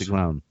he's Doink the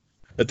Clown.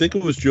 I think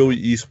it was Joey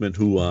Eastman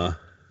who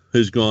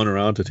has gone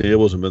around to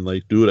tables and been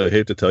like, dude, I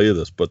hate to tell you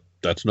this, but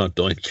that's not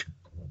Doink.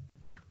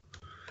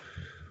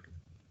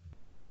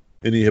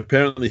 And he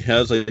apparently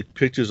has like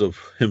pictures of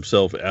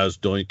himself as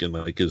Doink and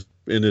like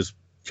in his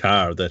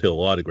car that he'll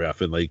autograph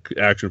and like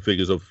action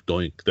figures of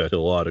Doink that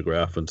he'll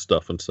autograph and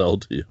stuff and sell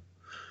to you.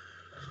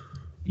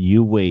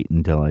 You wait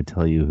until I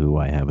tell you who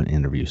I have an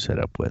interview set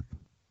up with.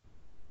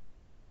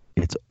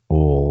 It's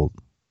old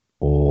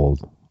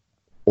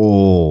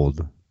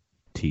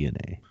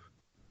TNA.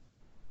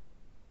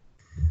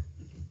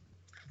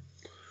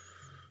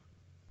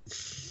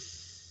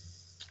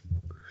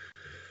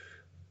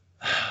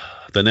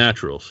 The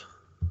Naturals.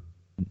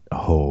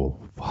 Oh,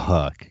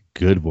 fuck.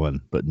 Good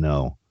one, but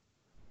no.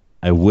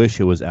 I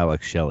wish it was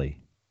Alex Shelley.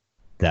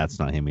 That's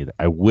not him either.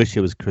 I wish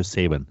it was Chris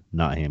Sabin.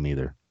 Not him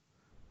either.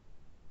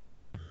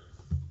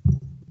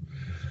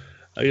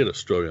 I got a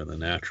story on the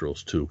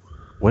Naturals, too.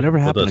 Whatever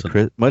happened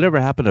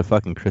to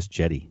fucking Chris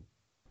Jetty?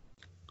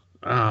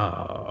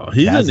 Oh,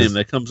 he's a name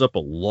that comes up a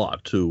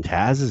lot, too.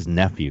 Taz's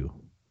nephew.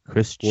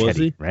 Chris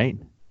Jetty, right?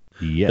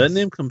 Yes. That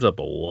name comes up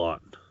a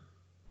lot.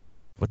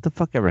 What the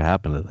fuck ever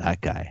happened to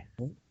that guy?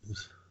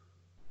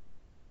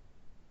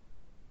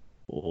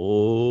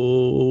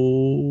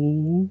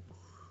 Oh,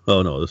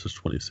 Oh no, this is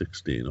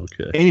 2016.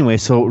 Okay. Anyway,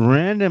 so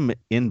random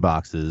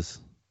inboxes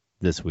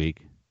this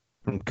week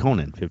from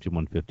Conan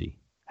 5150.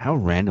 How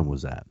random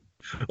was that?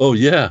 Oh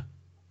yeah,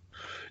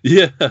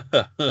 yeah.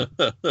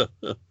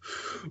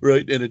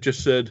 Right, and it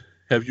just said,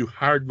 "Have you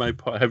heard my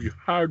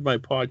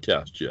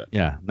podcast yet?"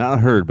 Yeah, not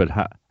heard, but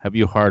have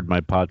you heard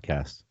my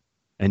podcast?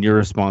 And your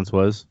response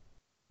was,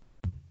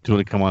 "Do you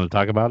want to come on and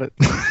talk about it?"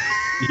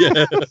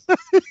 Yeah.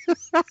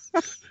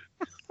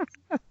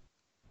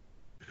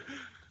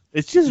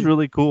 It's just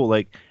really cool.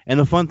 Like, and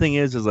the fun thing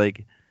is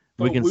like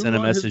we Oh, can send a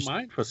were on his message.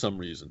 mind for some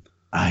reason.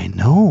 I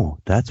know,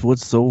 that's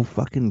what's so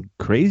fucking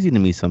crazy to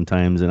me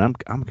sometimes, and I'm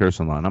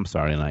cursing a lot. I'm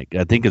sorry, like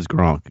I think it's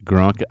Gronk.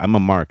 Gronk, I'm a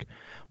mark.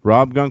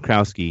 Rob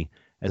Gronkowski,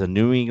 as a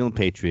New England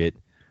Patriot,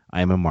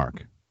 I am a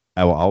mark.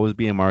 I will always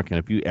be a mark, and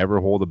if you ever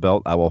hold a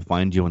belt, I will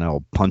find you and I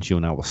will punch you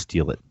and I will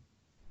steal it.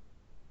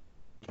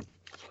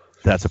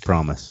 That's a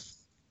promise.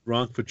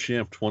 Gronk for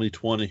champ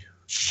 2020.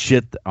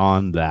 Shit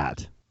on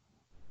that.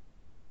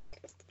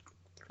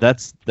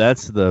 That's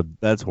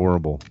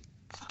horrible.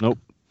 Nope.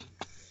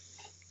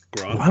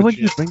 Gronk Why would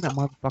you bring that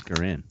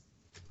motherfucker in?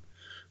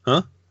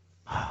 Huh?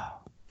 Oh,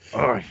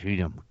 I hate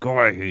him. God,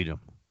 I hate him.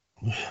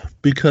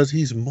 Because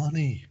he's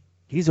money.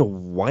 He's a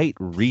white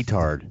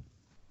retard.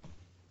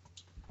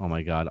 Oh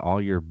my god,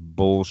 all your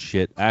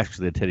bullshit.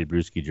 Actually, the Teddy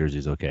Bruschi jersey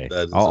is okay.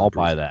 I'll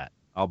buy that.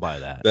 I'll buy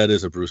that. That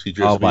is a Bruschi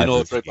jersey. I'll buy You know Bruschi.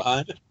 what's right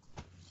behind it?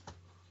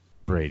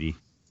 Brady,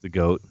 the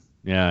GOAT.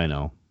 Yeah, I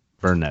know.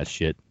 Burn that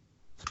shit.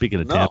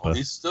 Speaking of No, Tampa.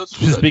 he's still-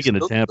 Speaking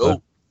he's of still Tampa. the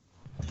GOAT.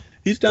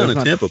 He's down in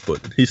Tampa,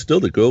 but he's still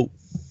the GOAT.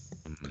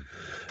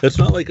 It's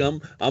not like I'm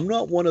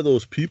not one of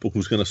those people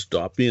who's going to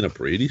stop being a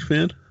Brady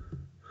fan.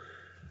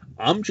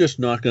 I'm just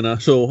not going to.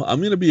 So I'm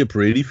going to be a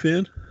Brady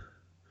fan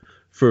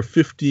for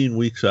 15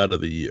 weeks out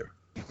of the year.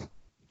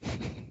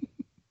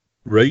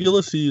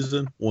 Regular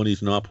season, when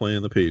he's not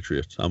playing the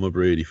Patriots, I'm a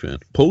Brady fan.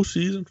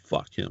 Postseason,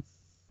 fuck him.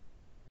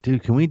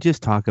 Dude, can we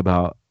just talk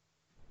about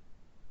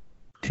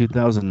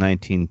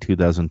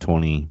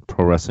 2019-2020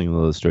 Pro Wrestling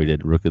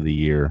Illustrated Rook of the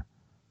Year,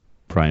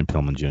 Brian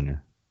Pillman Jr.?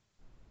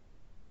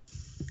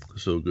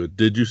 So good.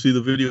 Did you see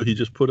the video he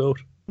just put out?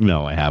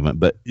 No, I haven't.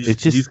 But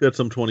he's got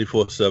some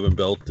 24/7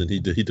 belt, and he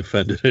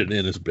defended it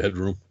in his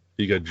bedroom.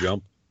 He got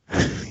jumped,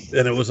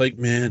 and it was like,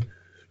 man,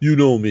 you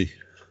know me,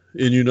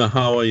 and you know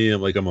how I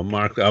am. Like I'm a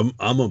mark. I'm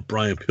a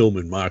Brian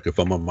Pillman mark. If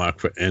I'm a mark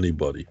for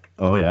anybody.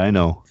 Oh yeah, I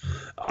know.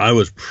 I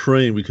was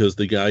praying because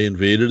the guy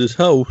invaded his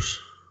house.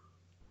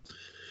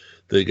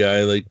 The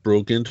guy like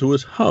broke into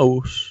his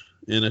house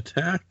and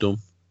attacked him.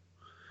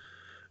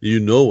 You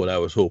know what I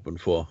was hoping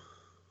for.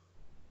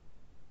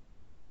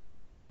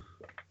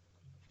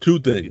 Two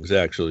things,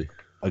 actually.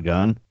 A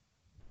gun?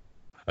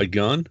 A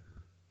gun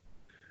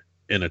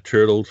and a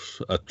turtle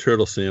sandbox.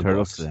 Turtle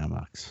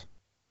sandbox.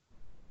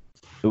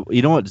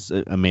 You know what's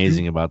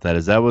amazing about that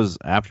is that was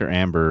after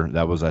Amber.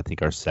 That was, I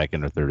think, our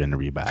second or third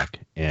interview back.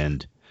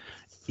 And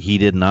he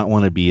did not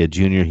want to be a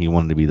junior. He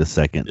wanted to be the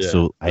second. Yeah,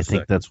 so I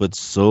think that's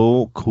what's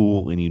so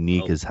cool and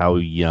unique is how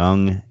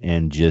young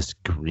and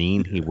just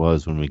green he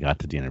was when we got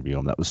to the interview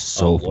him. That was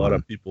so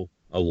fun.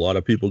 A lot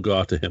of people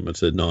got to him and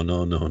said,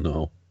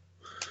 no.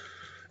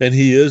 And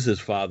he is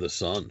his father's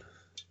son.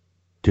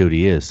 Dude,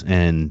 he is.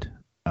 And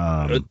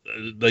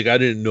like I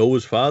didn't know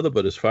his father,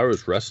 but as far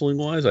as wrestling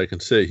wise, I can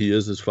say he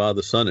is his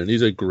father's son, and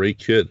he's a great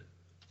kid.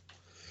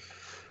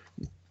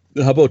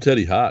 How about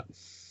Teddy Hart?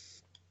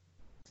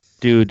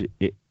 Dude,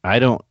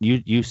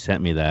 you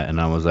sent me that,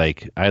 and I was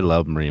like, I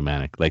love Marie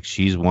Manic. Like,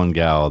 she's one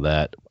gal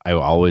that I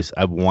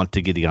want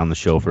to get on the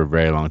show for a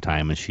very long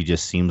time, and she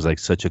just seems like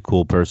such a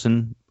cool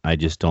person. I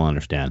just don't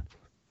understand.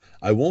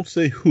 I won't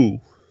say who,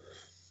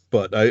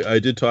 but I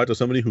did talk to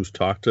somebody who's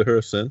talked to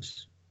her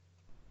since.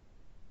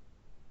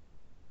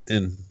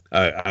 And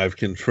I've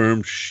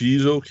confirmed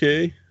she's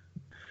okay.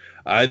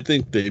 I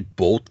think they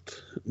both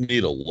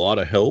need a lot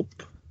of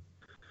help.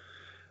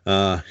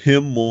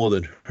 Him more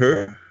than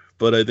her,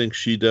 but I think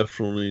she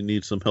definitely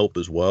needs some help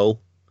as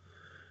well.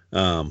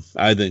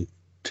 I think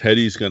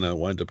Teddy's going to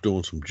wind up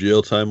doing some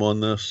jail time on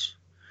this.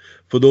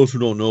 For those who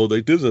don't know,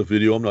 like there's a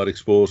video, I'm not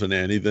exposing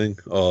anything,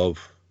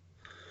 of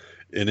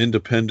an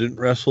independent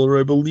wrestler,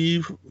 I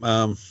believe,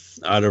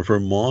 out of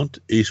Vermont,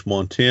 Ace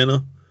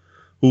Montana,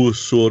 who was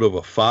sort of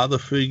a father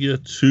figure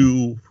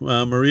to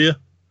Maria.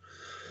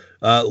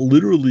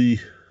 Literally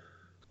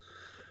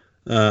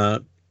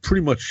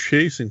pretty much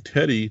chasing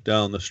Teddy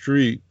down the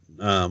street.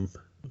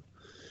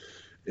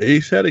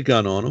 Ace had a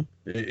gun on him.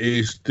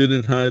 Ace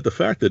didn't hide the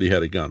fact that he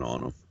had a gun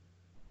on him.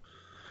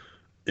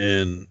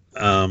 And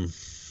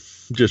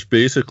just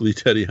basically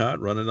Teddy Hart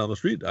running down the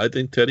street. I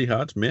think Teddy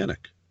Hart's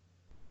manic.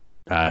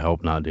 I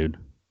hope not, dude.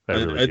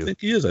 I think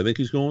he is. I think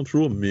he's going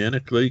through a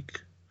manic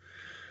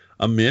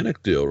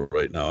deal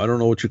right now. I don't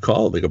know what you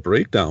call it, like a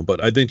breakdown,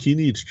 but I think he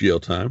needs jail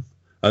time.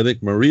 I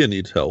think Maria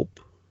needs help.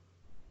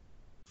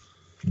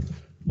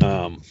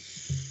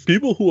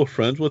 People who are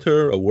friends with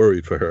her are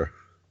worried for her.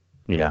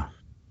 Yeah.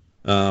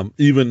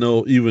 Even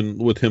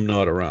with him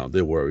not around,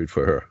 they're worried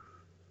for her.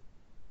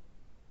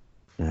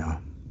 Yeah.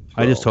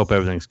 I just hope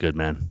everything's good,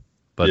 man.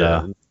 But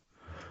yeah.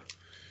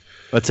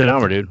 That's an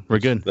hour, dude. We're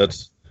good.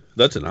 That's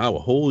an hour.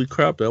 Holy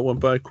crap, that went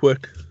by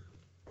quick.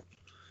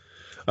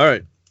 All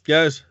right,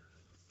 guys.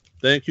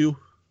 Thank you.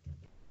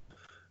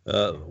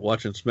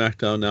 Watching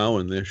SmackDown now,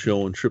 and they're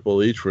showing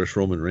Triple H versus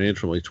Roman Reigns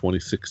from like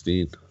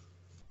 2016.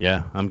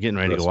 Yeah, I'm getting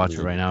ready to go watch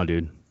it right now,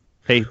 dude.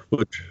 Hey,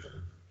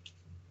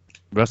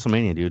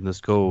 WrestleMania, dude.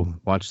 Let's go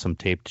watch some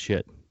taped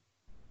shit.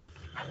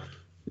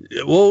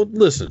 Yeah, well,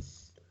 listen.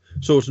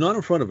 So it's not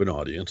in front of an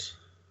audience.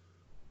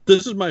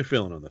 This is my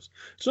feeling on this.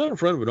 It's not in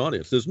front of an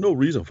audience. There's no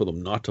reason for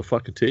them not to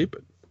fucking tape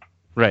it.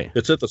 Right.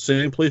 It's at the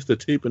same place they're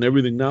taping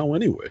everything now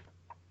anyway.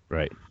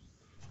 Right.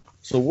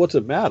 So what's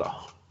it matter?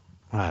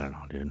 I don't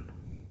know, dude.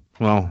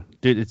 Well,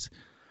 dude, it's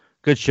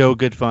good show,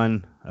 good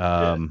fun.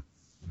 I'm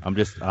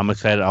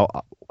excited.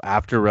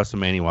 After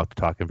WrestleMania, we'll have to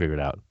talk and figure it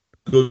out.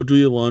 Go do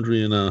your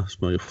laundry and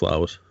smell your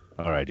flowers.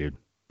 All right, dude.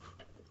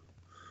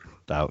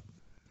 Out.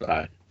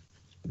 Bye.